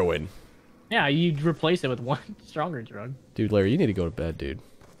tar heroin. Yeah, you replace it with one stronger drug. Dude, Larry, you need to go to bed, dude.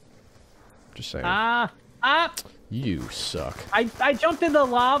 Just saying. You suck. I jumped in the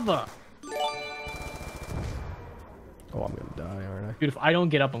lava. Oh, I'm gonna die, aren't I? Dude, if I don't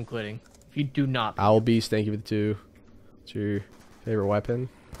get up, I'm quitting. If you do not. Owl Beast, thank you for the 2. What's your favorite weapon?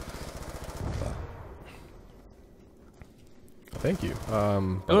 Thank you. By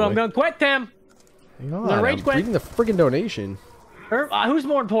Oh, the I'm way- gonna quit, Tim. Hang on, gonna rage I'm quit. reading the friggin' donation. Who's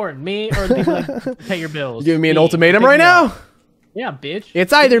more important, me or the people that pay your bills? You giving me an ultimatum Pick right me now? up. Yeah, bitch.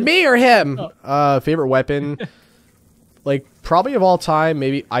 It's either me or him. Favorite weapon? Like, probably of all time,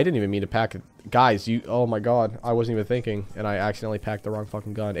 maybe... I didn't even mean to pack it. Guys, you... Oh my god. I wasn't even thinking. And I accidentally packed the wrong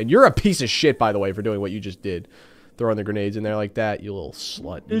fucking gun. And you're a piece of shit, by the way, for doing what you just did. Throwing the grenades in there like that. You little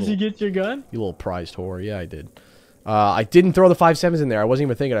slut. Did you get your gun? You little prized whore. Yeah, I did. I didn't throw the 5.7s in there. I wasn't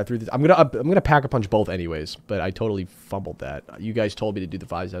even thinking. I threw the... I'm gonna pack a punch both anyways. But I totally fumbled that. You guys told me to do the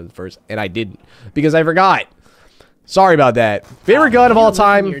 5.7s first. And I didn't. Because I forgot. Sorry about that. Favorite gun of all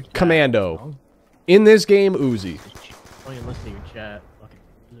time, Commando. In this game, Uzi. Oh, you listen to your chat. Fucking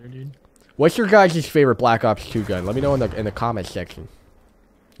loser, dude. What's your guys' favorite Black Ops 2 gun? Let me know in the comment section.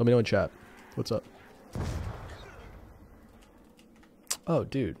 Let me know in chat. What's up? Oh,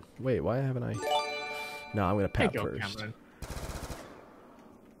 dude. Wait, why haven't I... No, I'm gonna pap There you go, first. Cameron.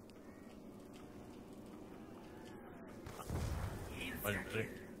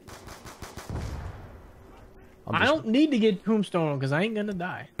 I don't need to get tombstone because I ain't gonna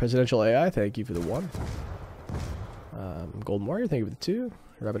die. Presidential AI, thank you for the 1. Golden Warrior, thank you for the 2.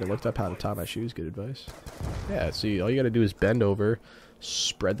 Rabbit, I looked up how to tie my shoes. Good advice. Yeah, see, all you gotta do is bend over,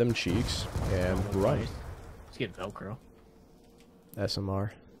 spread them cheeks, and run. Let's get Velcro.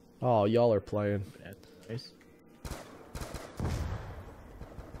 SMR. Oh, y'all are playing. That's nice.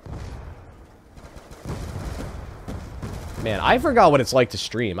 Man, I forgot what it's like to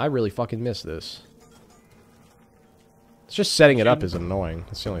stream. I really fucking miss this. It's just setting it up is annoying.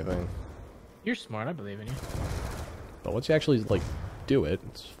 That's the only thing. You're smart. I believe in you. But once you actually, like, do it,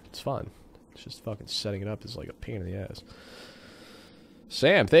 it's fun. It's just fucking setting it up is like a pain in the ass.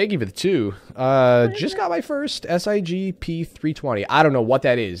 Sam, thank you for the 2. Just got my first SIG P320. I don't know what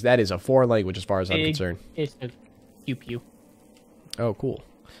that is. That is a foreign language as far as I'm concerned. It's a pew pew. Oh, cool.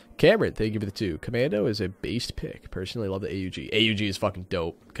 Cameron, thank you for the 2. Commando is a based pick. Personally, love the AUG. AUG is fucking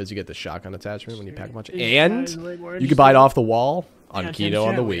dope because you get the shotgun attachment when you pack a punch. And you can buy it off the wall on Keto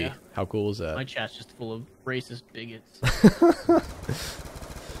on the Wii. Yeah. How cool is that? My chat's just full of racist bigots.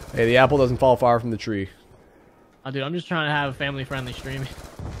 Hey, the apple doesn't fall far from the tree. Oh, dude, I'm just trying to have a family-friendly stream.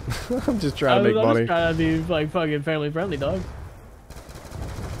 I'm just trying to make I'm money. just trying to be like fucking family-friendly, dog.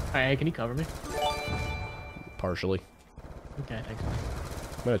 Alright, hey, can you cover me? Partially. Okay, thanks.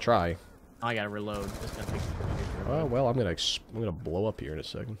 I'm gonna try. Oh, I gotta reload. It's gonna take Oh well, I'm gonna blow up here in a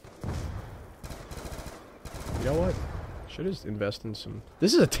second. You know what? Should just invest in some.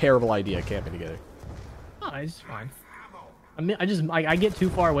 This is a terrible idea, camping together. Oh, it's fine. I get too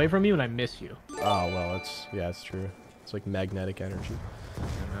far away from you and I miss you. Oh, well, it's true. It's like magnetic energy.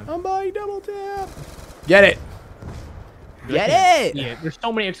 I'm buying double tap. Get it. Get it. Yeah, there's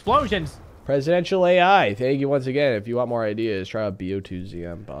so many explosions. Presidential AI. Thank you once again. If you want more ideas, try out bo2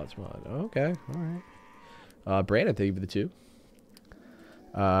 ZM bots mod. Okay. All right. Brandon, thank you for the 2.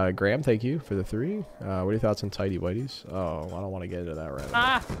 Graham, thank you for the 3. What are your thoughts on Tidy Whiteys? Oh, I don't want to get into that right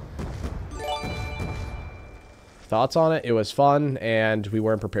now. Thoughts on it? It was fun, and we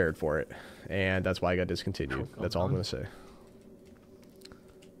weren't prepared for it. And that's why I got discontinued. That's all I'm going to say.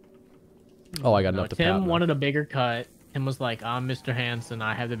 Oh, I got enough to pat. Tim wanted a bigger cut. Tim was like, I'm Mr. Hansen.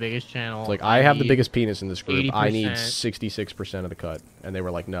 I have the biggest channel. It's like, I have the biggest penis in this group. 80%. I need 66% of the cut. And they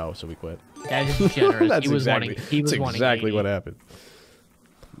were like, no, so we quit. That is generous. That's he was exactly, wanting, he was that's exactly what happened.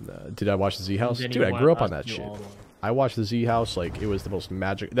 Did I watch the Z House? Dude, I grew up on that shit. I watched the Z House like it was the most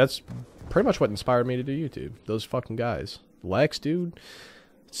magic. That's pretty much what inspired me to do YouTube. Those fucking guys. Lex, dude.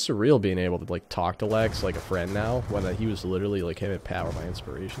 It's surreal being able to like talk to Lex like a friend now when he was literally like him and Pat were my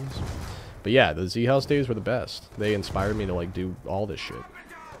inspirations. But yeah, the Z House days were the best. They inspired me to like do all this shit.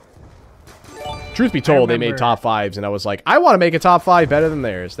 Truth be told, they made top 5s and I was like, I want to make a top 5 better than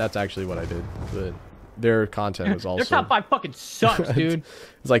theirs. That's actually what I did. But their content was also their top 5 fucking sucks, dude.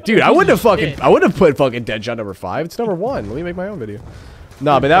 It's like, dude, I wouldn't have put fucking Deadshot number 5. It's number 1. Let me make my own video.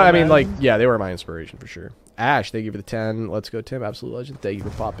 No, but that, I mean, like, yeah, they were my inspiration for sure. Ash, thank you for the 10. Let's go, Tim. Absolute legend. Thank you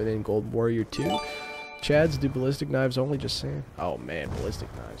for popping in. Gold Warrior 2. Chads do ballistic knives only. Just saying. Oh man, ballistic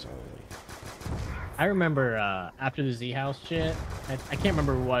knives only. I remember after the Z House shit, I can't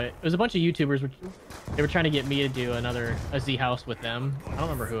remember what it was. A bunch of YouTubers they were trying to get me to do a Z House with them. I don't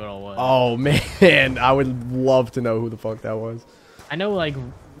remember who it all was. Oh man, I would love to know who the fuck that was. I know like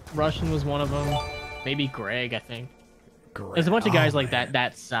Russian was one of them. Maybe Greg, I think. There's a bunch of guys like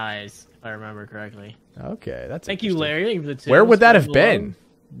that size, if I remember correctly. Okay, that's. Thank you, Larry. Thank you for the tips. Where would that have been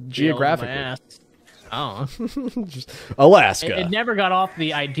geographically? Oh, just Alaska. It never got off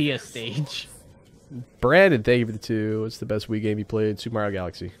the idea stage. Brandon, thank you for the 2. What's the best Wii game you played? Super Mario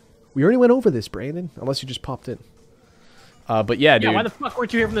Galaxy. We already went over this, Brandon. Unless you just popped in. But yeah, dude. Yeah, why the fuck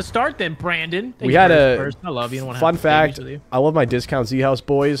weren't you here from the start then, Brandon? We had a I love you. fun fact. I love my Discount Z House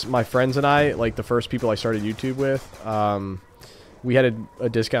boys. My friends and I, like the first people I started YouTube with, we had a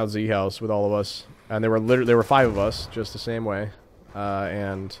Discount Z House with all of us, and there were 5 of us, just the same way,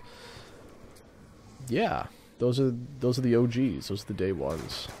 and yeah, those are the OGs. Those are the day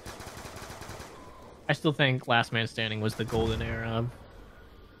ones. I still think Last Man Standing was the golden era of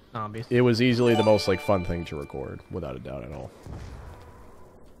zombies. It was easily the most like fun thing to record, without a doubt at all.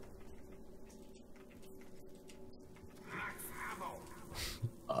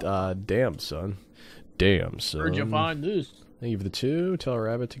 Damn, son. Damn, son. Where'd you find this? Thank you for the 2. Tell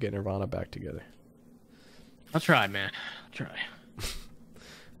Rabbit to get Nirvana back together. I'll try, man. I'll try.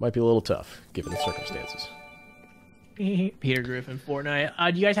 Might be a little tough, given the circumstances. Peter Griffin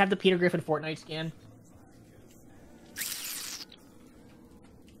Fortnite. Do you guys have the Peter Griffin Fortnite skin?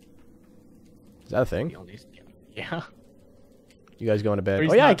 Is that a thing? Yeah. You guys going to bed?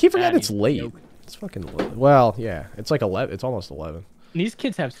 Oh yeah, I keep forgetting it's late. It's fucking late. Well, yeah, it's like 11. It's almost 11. And these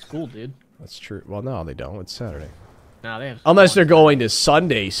kids have school, dude. That's true. Well, no, they don't. It's Saturday. No, they have. Unless they're going to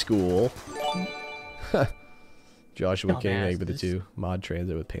Sunday school. Joshua King, thank you for the 2. Mod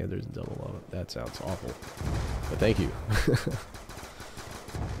transit with Panthers and double lava. That sounds awful. But thank you.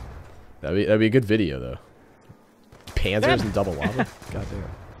 that'd be a good video though. Panthers and double lava. Goddamn.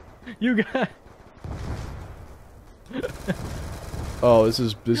 You got. Oh, this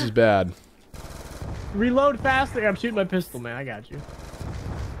is bad. Reload faster. I'm shooting my pistol, man. I got you.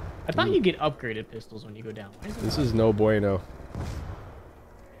 I thought you get upgraded pistols when you go down. This is no bueno.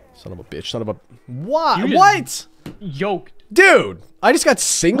 Son of a bitch. Son of a... What? Yoked. Dude, I just got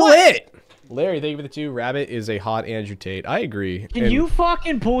single hit. Larry, thank you for the 2. Rabbit is a hot Andrew Tate. I agree. Can you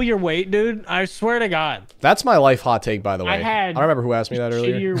fucking pull your weight, dude? I swear to God. That's my life hot take, by the way. I don't remember who asked me that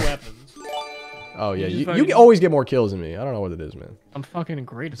earlier. Shittier weapons. Oh, yeah. You always get more kills than me. I don't know what it is, man. I'm fucking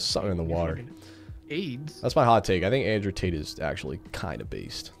great at that. Something in the water. AIDS. That's my hot take. I think Andrew Tate is actually kind of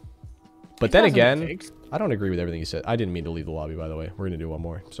based. But then again, I don't agree with everything you said. I didn't mean to leave the lobby, by the way. We're going to do one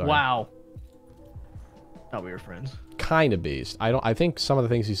more. Sorry. Wow. Thought we were friends. Kind of based. I think some of the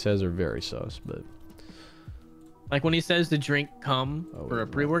things he says are very sus, but... Like when he says to drink cum for a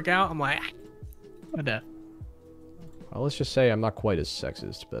pre-workout, I'm like... What the... Well, let's just say I'm not quite as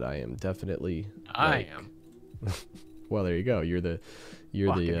sexist, but I am definitely... I am. Well, there you go. You're the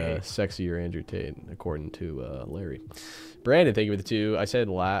sexier Andrew Tate, according to Larry. Brandon, thank you for the 2.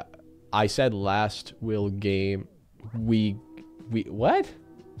 I said last will game we what?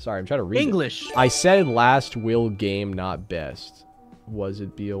 Sorry, I'm trying to read it. English. I said last will game, not best. Was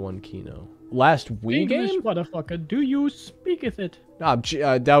it BO1 Kino? Last Wii English, game? motherfucker. Do you speaketh it?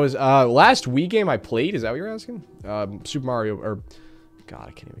 That was last Wii game I played. Is that what you're asking? Super Mario or God,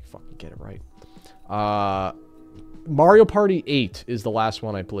 I can't even fucking get it right. Mario Party 8 is the last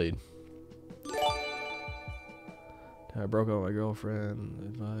one I played. I broke up with my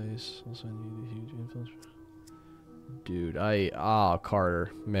girlfriend. Advice. Also, I need a huge influence. Dude, Carter,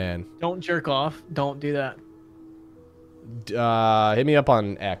 man. Don't jerk off. Don't do that. Hit me up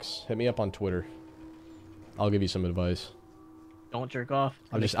on X. Hit me up on Twitter. I'll give you some advice. Don't jerk off.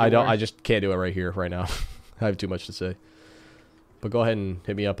 I just can't do it right here, right now. I have too much to say. But go ahead and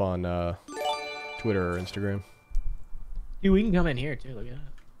hit me up on Twitter or Instagram. Dude, we can come in here too. Look at that.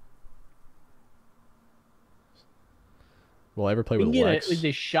 Will I ever play We with can get Lex? it with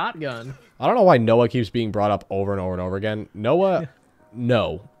this shotgun. I don't know why Noah keeps being brought up over and over and over again. Noah,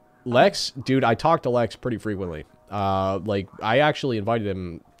 no. Lex, dude, I talk to Lex pretty frequently. Like, I actually invited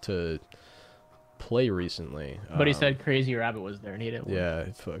him to play recently. But he said Crazy Rabbit was there and he didn't want Yeah,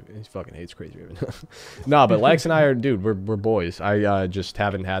 he fucking hates Crazy Rabbit. No, but Lex and I are, dude, we're boys. I just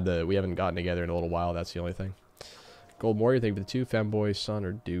haven't we haven't gotten together in a little while. That's the only thing. Gold Warrior, thank you for the 2. Femboy, son,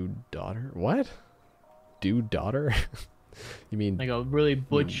 or dude, daughter? What? Dude, daughter? You mean like a really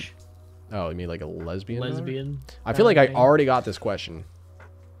butch Oh, you mean like a lesbian? lesbian? I feel like I already got this question.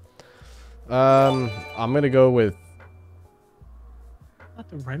 I'm gonna go with Not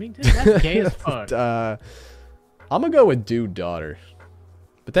the Remington? That's gay as fuck. I'm gonna go with dude daughter.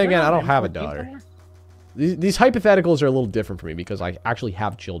 But then again, I don't have a daughter. These hypotheticals are a little different for me because I actually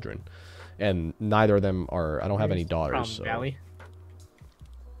have children, and neither of them are. I don't have any daughters. So. Valley.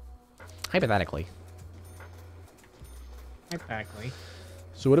 Hypothetically. Exactly.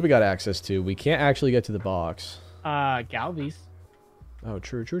 So what do we got access to? We can't actually get to the box. Galvies. Oh,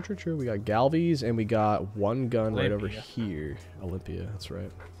 true. We got Galvies, and we got one gun right over Olympia. here. Olympia, that's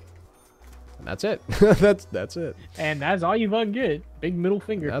right. And that's it. that's it. And that's all you fucking get. Big middle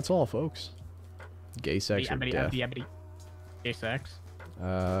finger. That's all, folks. Gay sex or death. Gay sex.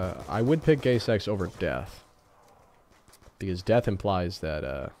 I would pick gay sex over death. Because death implies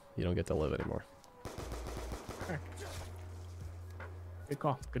that you don't get to live anymore. Okay. Good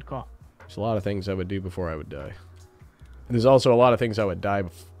call. Good call. There's a lot of things I would do before I would die. And there's also a lot of things I would die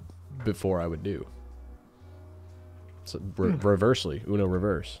before I would do. So, reversely. Uno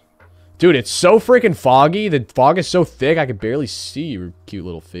reverse. Dude, it's so freaking foggy. The fog is so thick, I can barely see your cute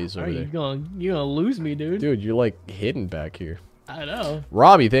little face over there. You're gonna lose me, dude. Dude, you're like hidden back here. I know.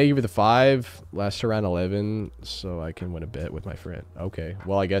 Robbie, thank you for the 5. Last round 11, so I can win a bet with my friend. Okay,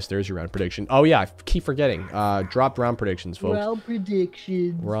 well, I guess there's your round prediction. Oh, yeah, I keep forgetting. Dropped round predictions, folks. Round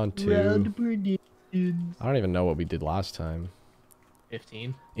predictions. We're on 2. Round predictions. I don't even know what we did last time.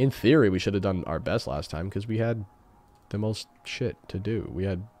 15. In theory, we should have done our best last time because we had the most shit to do. We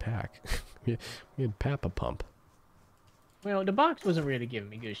had Pack. we had Papa Pump. Well, the box wasn't really giving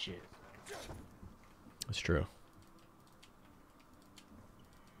me good shit. That's true.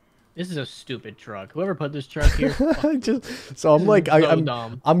 This is a stupid truck. Whoever put this truck here. I'm like,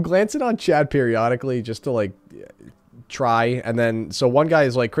 dumb. I'm glancing on chat periodically just to like try, and then so one guy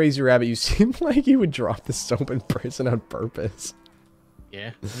is like, Crazy Rabbit, you seem like you would drop the soap in prison on purpose.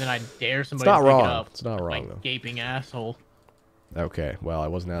 Yeah, and then I dare somebody It's not to pick wrong. it up. It's not wrong, like, though. Gaping asshole. Okay, well, I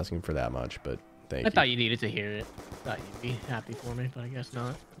wasn't asking for that much, but thank I you. thought you needed to hear it. Thought you'd be happy for me, but I guess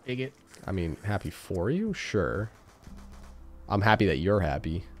not. Bigot. I mean, happy for you? Sure. I'm happy that you're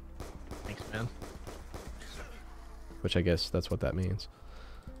happy, Thanks, man. which I guess that's what that means.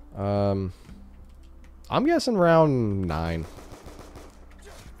 I'm guessing round 9.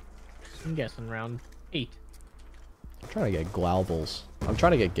 I'm guessing round 8. I'm trying to get Glauvels. I'm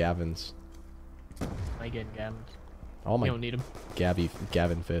trying to get Gavin's. I get Gavin's. All my You don't need him.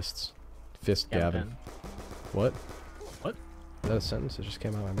 Gavin fists. Fist Gavin. What? What? Is that a sentence that just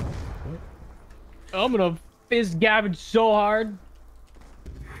came out of my mouth? What? I'm gonna fist Gavin so hard.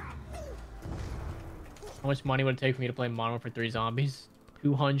 How much money would it take for me to play Modern Warfare 3 Zombies?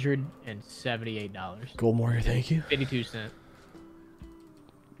 $278. Gold Warrior, thank you. 52 cents.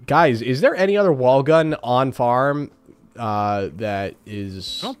 Guys, is there any other wall gun on farm that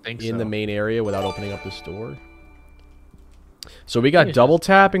is I don't think in so. the main area without opening up this door? So we got double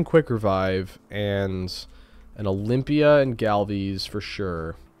tap and quick revive and an Olympia and Galvies for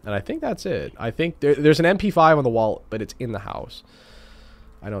sure. And I think that's it. I think there's an MP5 on the wall, but it's in the house.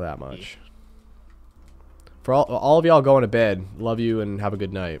 I know that much. For all of y'all going to bed, love you and have a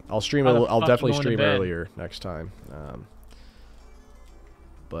good night. I'll stream. I'll definitely stream earlier next time.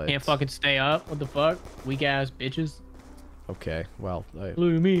 But Can't fucking stay up. What the fuck? Weak ass bitches. Okay, well, Look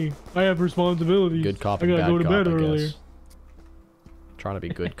at me. I have responsibilities. good cop I and gotta bad go to cop, bed I earlier. guess. Trying to be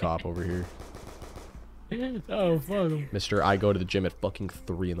good cop over here. Oh, fuck 'em. Mister, I go to the gym at fucking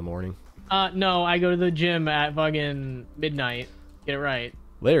 3 in the morning. No, I go to the gym at fucking midnight. Get it right.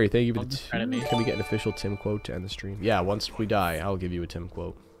 Larry, thank you for Don't the discredit 2. me. Can we get an official Tim quote to end the stream? Yeah, once we die, I'll give you a Tim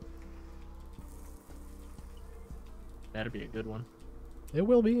quote. Better be a good one. It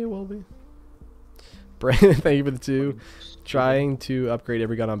will be, it will be. Brandon, thank you for the 2. Trying to upgrade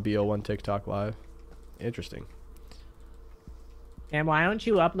every gun on BO1 TikTok live. Interesting. And why don't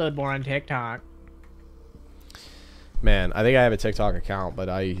you upload more on TikTok? Man, I think I have a TikTok account, but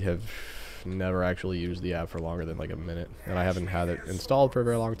I have never actually used the app for longer than like a minute. And I haven't had it installed for a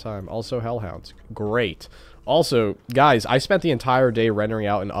very long time. Also, Hellhounds. Great. Also, guys, I spent the entire day rendering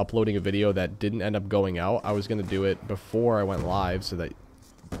out and uploading a video that didn't end up going out. I was going to do it before I went live so that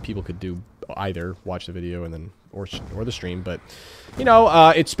people could do either watch the video and then or the stream, but you know,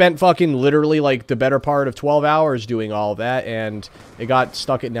 it spent fucking literally like the better part of 12 hours doing all of that, and it got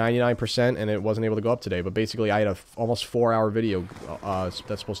stuck at 99% and it wasn't able to go up today. But basically I had a almost 4-hour video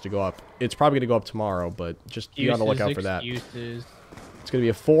that's supposed to go up. It's probably gonna go up tomorrow, but just be on the lookout for that. Excuses. It's gonna be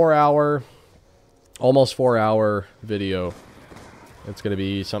a 4-hour, almost 4-hour video. It's gonna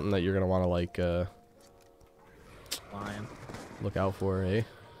be something that you're gonna want to like Lying. look out for, eh?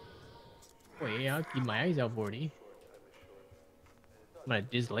 Oh yeah, I'll keep my eyes out for it. I'm gonna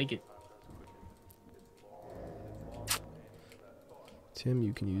dislike it. Tim,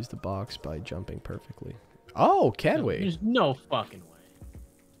 you can use the box by jumping perfectly. Oh, can we? There's no fucking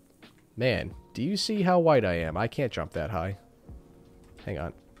way. Man, do you see how white I am? I can't jump that high. Hang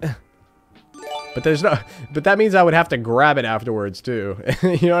on. But there's no... But that means I would have to grab it afterwards, too.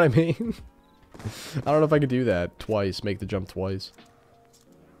 You know what I mean? I don't know if I could do that twice. Make the jump twice.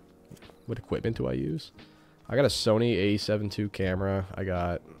 What equipment do I use? I got a Sony A7 II camera. I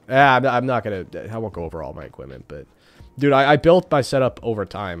got... I'm not gonna... I won't go over all my equipment, but... Dude, I built my setup over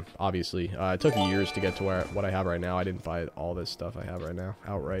time, obviously. It took years to get to what I have right now. I didn't buy all this stuff I have right now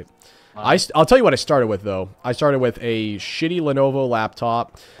outright. I'll tell you what I started with, though. I started with a shitty Lenovo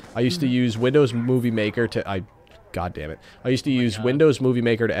laptop. I used to use Windows Movie Maker to... God damn it. I used to use Windows Movie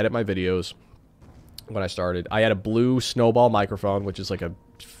Maker to edit my videos when I started. I had a blue Snowball microphone, which is like a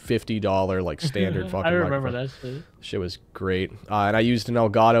 $50 like standard fucking I remember microphone. that shit. Shit was great. And I used an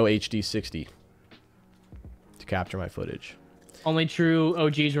Elgato HD60 to capture my footage. Only true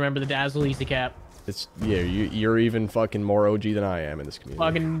OGs remember the Dazzle Easy Cap. It's yeah, you're even fucking more OG than I am in this community.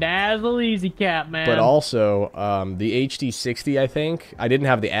 Fucking Dazzle Easy Cap, man. But also, the HD60, I think I didn't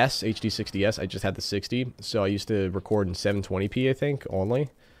have the HD60S. I just had the 60. So I used to record in 720p, I think, only.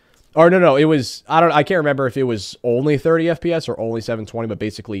 Or no, it was I can't remember if it was only 30 FPS or only 720. But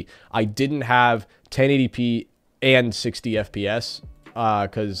basically, I didn't have 1080p and 60 FPS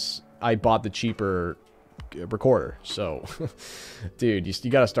because I bought the cheaper recorder. So dude,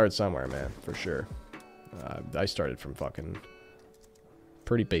 you gotta start somewhere, man, for sure. I started from fucking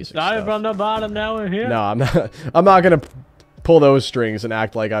pretty basic Started stuff. from the bottom, now we're here. No, I'm not gonna pull those strings and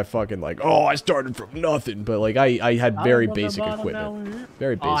act like I fucking like, oh, I started from nothing. But like I had very basic equipment.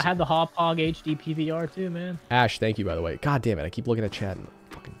 Very basic. Oh, I had the Hog HD PVR too, man. Ash, thank you, by the way. God damn it, I keep looking at chat and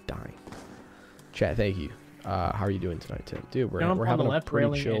fucking dying. Chat, thank you. How are you doing tonight, Tim? Dude, we're having on the a left pretty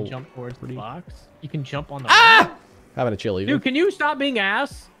railing chill. and jump towards the box. You can jump on the Having a chill evening. Dude, can you stop being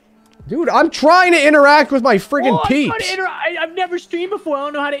ass? Dude, I'm trying to interact with my friggin' I'm trying peeps. to I've never streamed before. I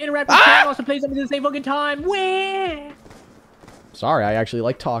don't know how to interact with channels and play something at the same fucking time. Wah! Sorry, I actually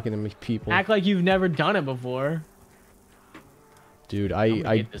like talking to people. Act like you've never done it before. Dude, I'm gonna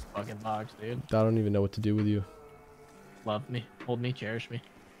I get this fucking box, dude. don't even know what to do with you. Love me, hold me, cherish me.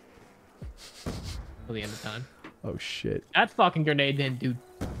 Till the end of time. Oh shit. That fucking grenade didn't do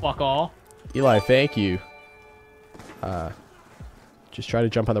fuck all. Eli, thank you. Just try to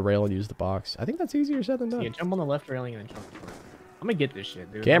jump on the rail and use the box. I think that's easier said than done. Yeah, jump on the left railing and then jump forward. I'm gonna get this shit,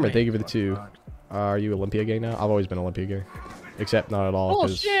 dude. Cameron, thank you for the 2. Are you Olympia gang now? I've always been Olympia gang. Except not at all,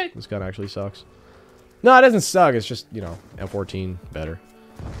 because Bullshit. this gun actually sucks. No, it doesn't suck. It's just, you know, M14 better.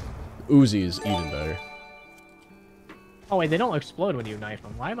 Uzi is even better. Oh wait, they don't explode when you knife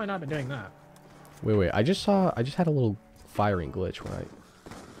them. Why have I not been doing that? Wait. I just had a little firing glitch when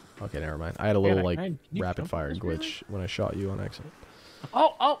I... Okay, never mind. I had a little, like, can you rapid jump fire on this glitch when I shot you on accident.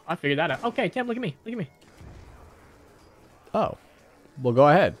 Oh, I figured that out. Okay, Tim, look at me. Look at me. Oh. Well, go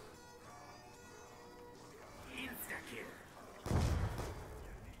ahead.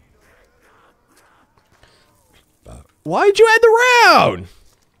 Why'd you end the round?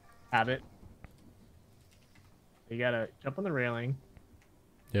 Have it. You gotta jump on the railing.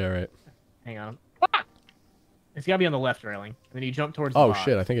 Yeah, right. Hang on. It's gotta be on the left railing, and then you jump towards. The Oh box.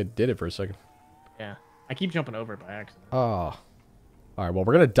 shit! I think it did it for a second. Yeah, I keep jumping over it by accident. Oh. All right. Well,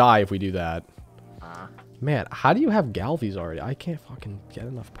 we're gonna die if we do that. Uh, Man, how do you have Galvies already? I can't fucking get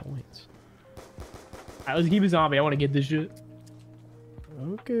enough points. Alright, let's keep a zombie. I want to get this shit.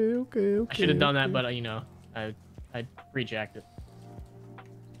 Okay. I should have done that, but you know, I reject it.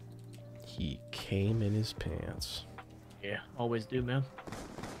 He came in his pants. Yeah, always do, man.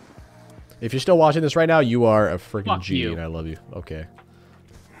 If you're still watching this right now, you are a freaking Fuck G, you. and I love you. Okay.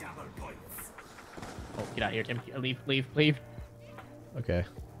 Oh, get out of here, Tim. Leave. Okay.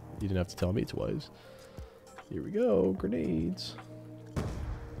 You didn't have to tell me twice. Here we go. Grenades.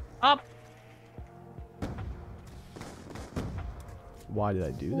 Up. Why did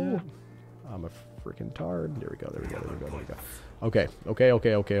I do that? I'm a freaking tard. There we go. Okay.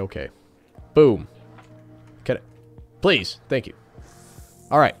 Boom. Can it? Please. Thank you.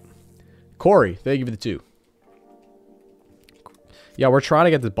 All right. Corey, thank you for the 2. Yeah, we're trying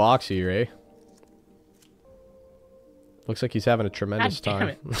to get the box here, eh? Looks like he's having a tremendous God damn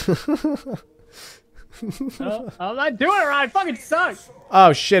time. I'm not doing it right. I fucking suck.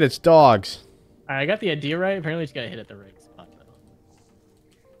 Oh, shit. It's dogs. Alright, I got the idea right. Apparently, it's gotta hit at the right spot,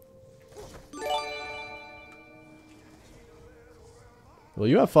 though. Well,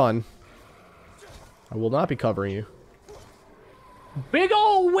 you have fun. I will not be covering you. Big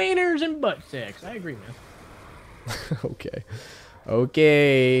old wieners and butt sex. I agree, man. Okay.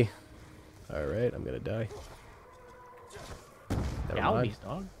 All right, I'm gonna die. Never mind. Galvies,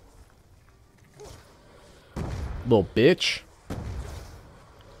 dog. Little bitch.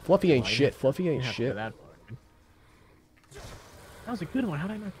 Fluffy ain't Oh, shit. Fluffy ain't You have to go shit. that far. That was a good one. How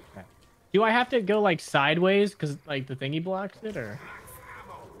did I not get that? Do I have to go like sideways because like the thingy blocks it, or?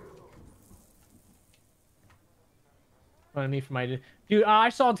 Fun of me for my dude. I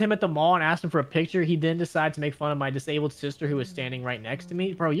saw Tim at the mall and asked him for a picture. He then decided to make fun of my disabled sister who was standing right next to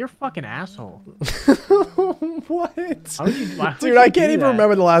me. Bro, you're a fucking asshole. What? Why would Dude, you I do can't even that?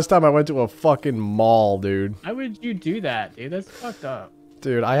 remember the last time I went to a fucking mall, dude. Why would you do that, dude? That's fucked up.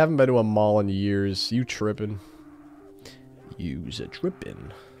 Dude, I haven't been to a mall in years. You tripping. You's a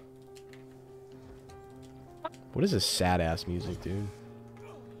tripping. What is this sad-ass music, dude?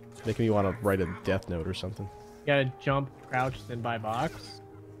 Making me want to write a death note or something. You gotta jump, crouch, then buy box.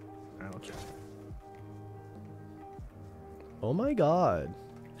 Ouch. Oh my god.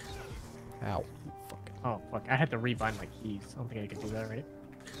 Ow. Fucking. Oh fuck! I had to rebind my keys. I don't think I could do that right.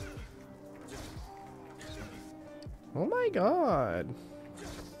 Oh my god.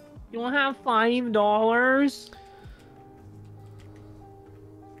 You want to have $5?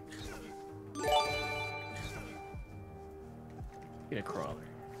 Get a crawler.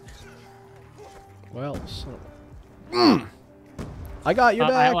 Well, son. I got your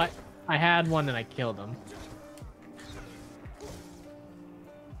back. I had one and I killed him.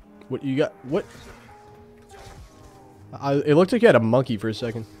 What you got? What? It looked like you had a monkey for a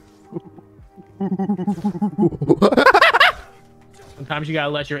second. Sometimes you gotta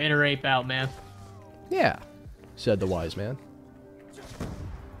let your inner ape out, man. Yeah, said the wise man.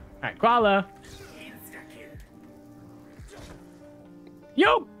 Alright, crawler.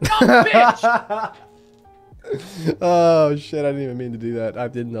 You dumb bitch! Oh shit! I didn't even mean to do that. I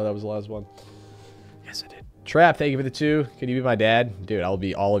didn't know that was the last one. Yes, I did. Trap, thank you for the 2. Can you be my dad? Dude, I'll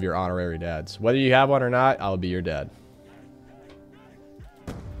be all of your honorary dads. Whether you have one or not, I'll be your dad.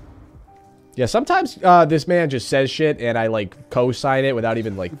 Yeah, sometimes this man just says shit and I like co-sign it without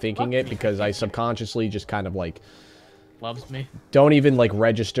even like thinking it because I subconsciously just kind of like Loves me. don't even like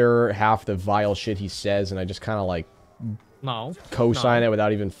register half the vile shit he says and I just kind of like No. co-sign no. it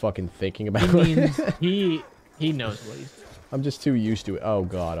without even fucking thinking about He it. means he knows what he's. I'm just too used to it. Oh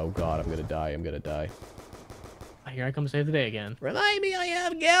god, I'm gonna die. I'm gonna die. Here I come save the day again. Remind me I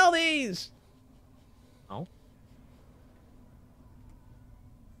have Galdies! Oh.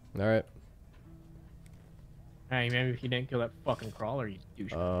 Alright. Hey, maybe if you didn't kill that fucking crawler, you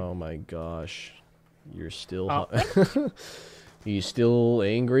douche. Oh my gosh. You're still... Oh. You still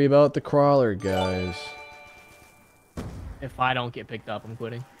angry about the crawler, guys. If I don't get picked up, I'm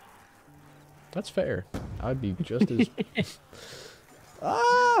quitting. That's fair. I'd be just as...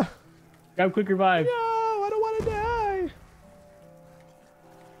 Ah! Grab quick revive. No, I don't want to die.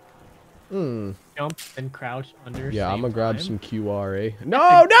 Jump and crouch under. Yeah, I'm same gonna grab time. some QRA.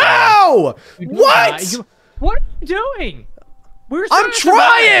 No, no! You do What? die. What are you doing? We're I'm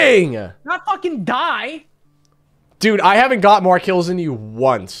trying. trying! Not fucking die. Dude, I haven't got more kills than you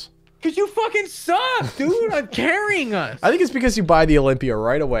once. Cause you fucking suck, dude. I'm carrying us. I think it's because you buy the Olympia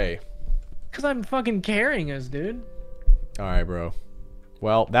right away. Cause I'm fucking carrying us, dude. Alright, bro.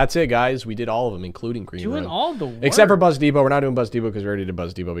 Well, that's it, guys. We did all of them, including Green Doing Road. all the work. Except for Buzz Depot. We're not doing Buzz Depot because we already did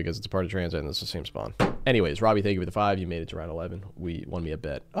Buzz Depot because it's a part of Transit and it's the same spawn. Anyways, Robbie, thank you for the 5. You made it to round 11. We won me a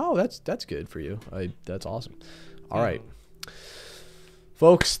bet. Oh, that's good for you. That's awesome. All right.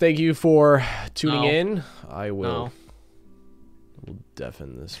 Folks, thank you for tuning in. I will... We'll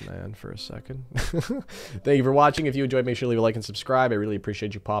deafen this man for a second. Thank you for watching. If you enjoyed, make sure to leave a like and subscribe. I really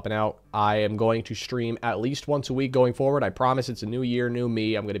appreciate you popping out. I am going to stream at least once a week going forward. I promise it's a new year, new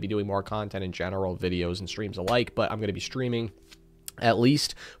me. I'm going to be doing more content in general, videos and streams alike, but I'm going to be streaming at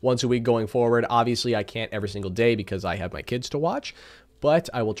least once a week going forward. Obviously, I can't every single day because I have my kids to watch, but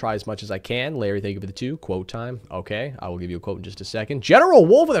I will try as much as I can. Larry, thank you for the 2. Quote time. Okay, I will give you a quote in just a second. General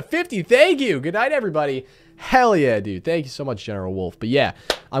Wolf with a 50. Thank you. Good night, everybody. Hell yeah, dude. Thank you so much, General Wolf. But yeah,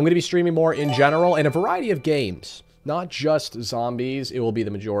 I'm going to be streaming more in general and a variety of games. Not just zombies. It will be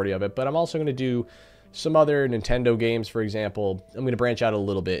the majority of it, but I'm also going to do some other Nintendo games, for example. I'm going to branch out a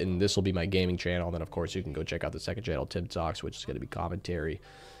little bit, and this will be my gaming channel. And then, of course, you can go check out the second channel, Tim Talks, which is going to be commentary.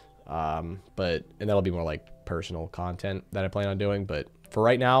 And that'll be more like personal content that I plan on doing. But for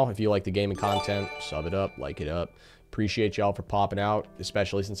right now, if you like the gaming content, sub it up, like it up. Appreciate y'all for popping out,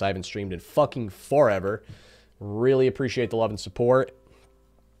 especially since I haven't streamed in fucking forever. Really appreciate the love and support.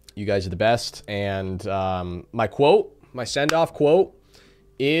 You guys are the best. And my quote, my send-off quote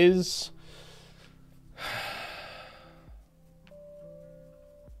is...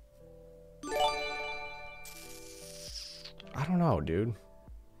 I don't know, dude. I'm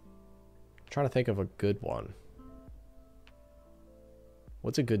trying to think of a good one.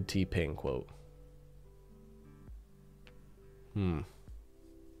 What's a good T-Ping quote?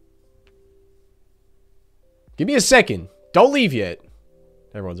 Give me a second. Don't leave yet.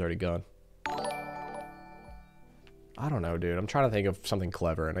 Everyone's already gone. I don't know, dude. I'm trying to think of something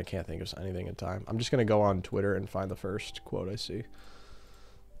clever, and I can't think of anything in time. I'm just going to go on Twitter and find the first quote I see.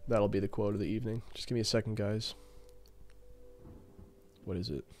 That'll be the quote of the evening. Just give me a second, guys. What is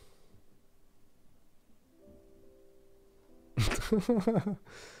it?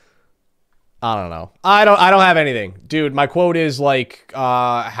 I don't know. I don't have anything. Dude, my quote is like,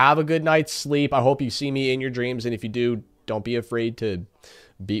 have a good night's sleep. I hope you see me in your dreams. And if you do, don't be afraid to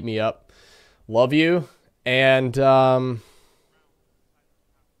beat me up. Love you. And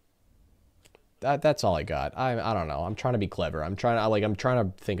that's all I got. I don't know. I'm trying to be clever. I'm trying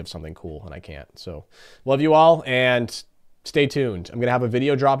to think of something cool and I can't. So love you all and stay tuned. I'm going to have a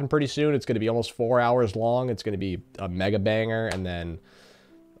video dropping pretty soon. It's going to be almost 4 hours long. It's going to be a mega banger. And then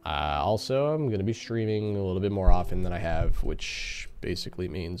also, I'm going to be streaming a little bit more often than I have, which basically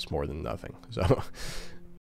means more than nothing. So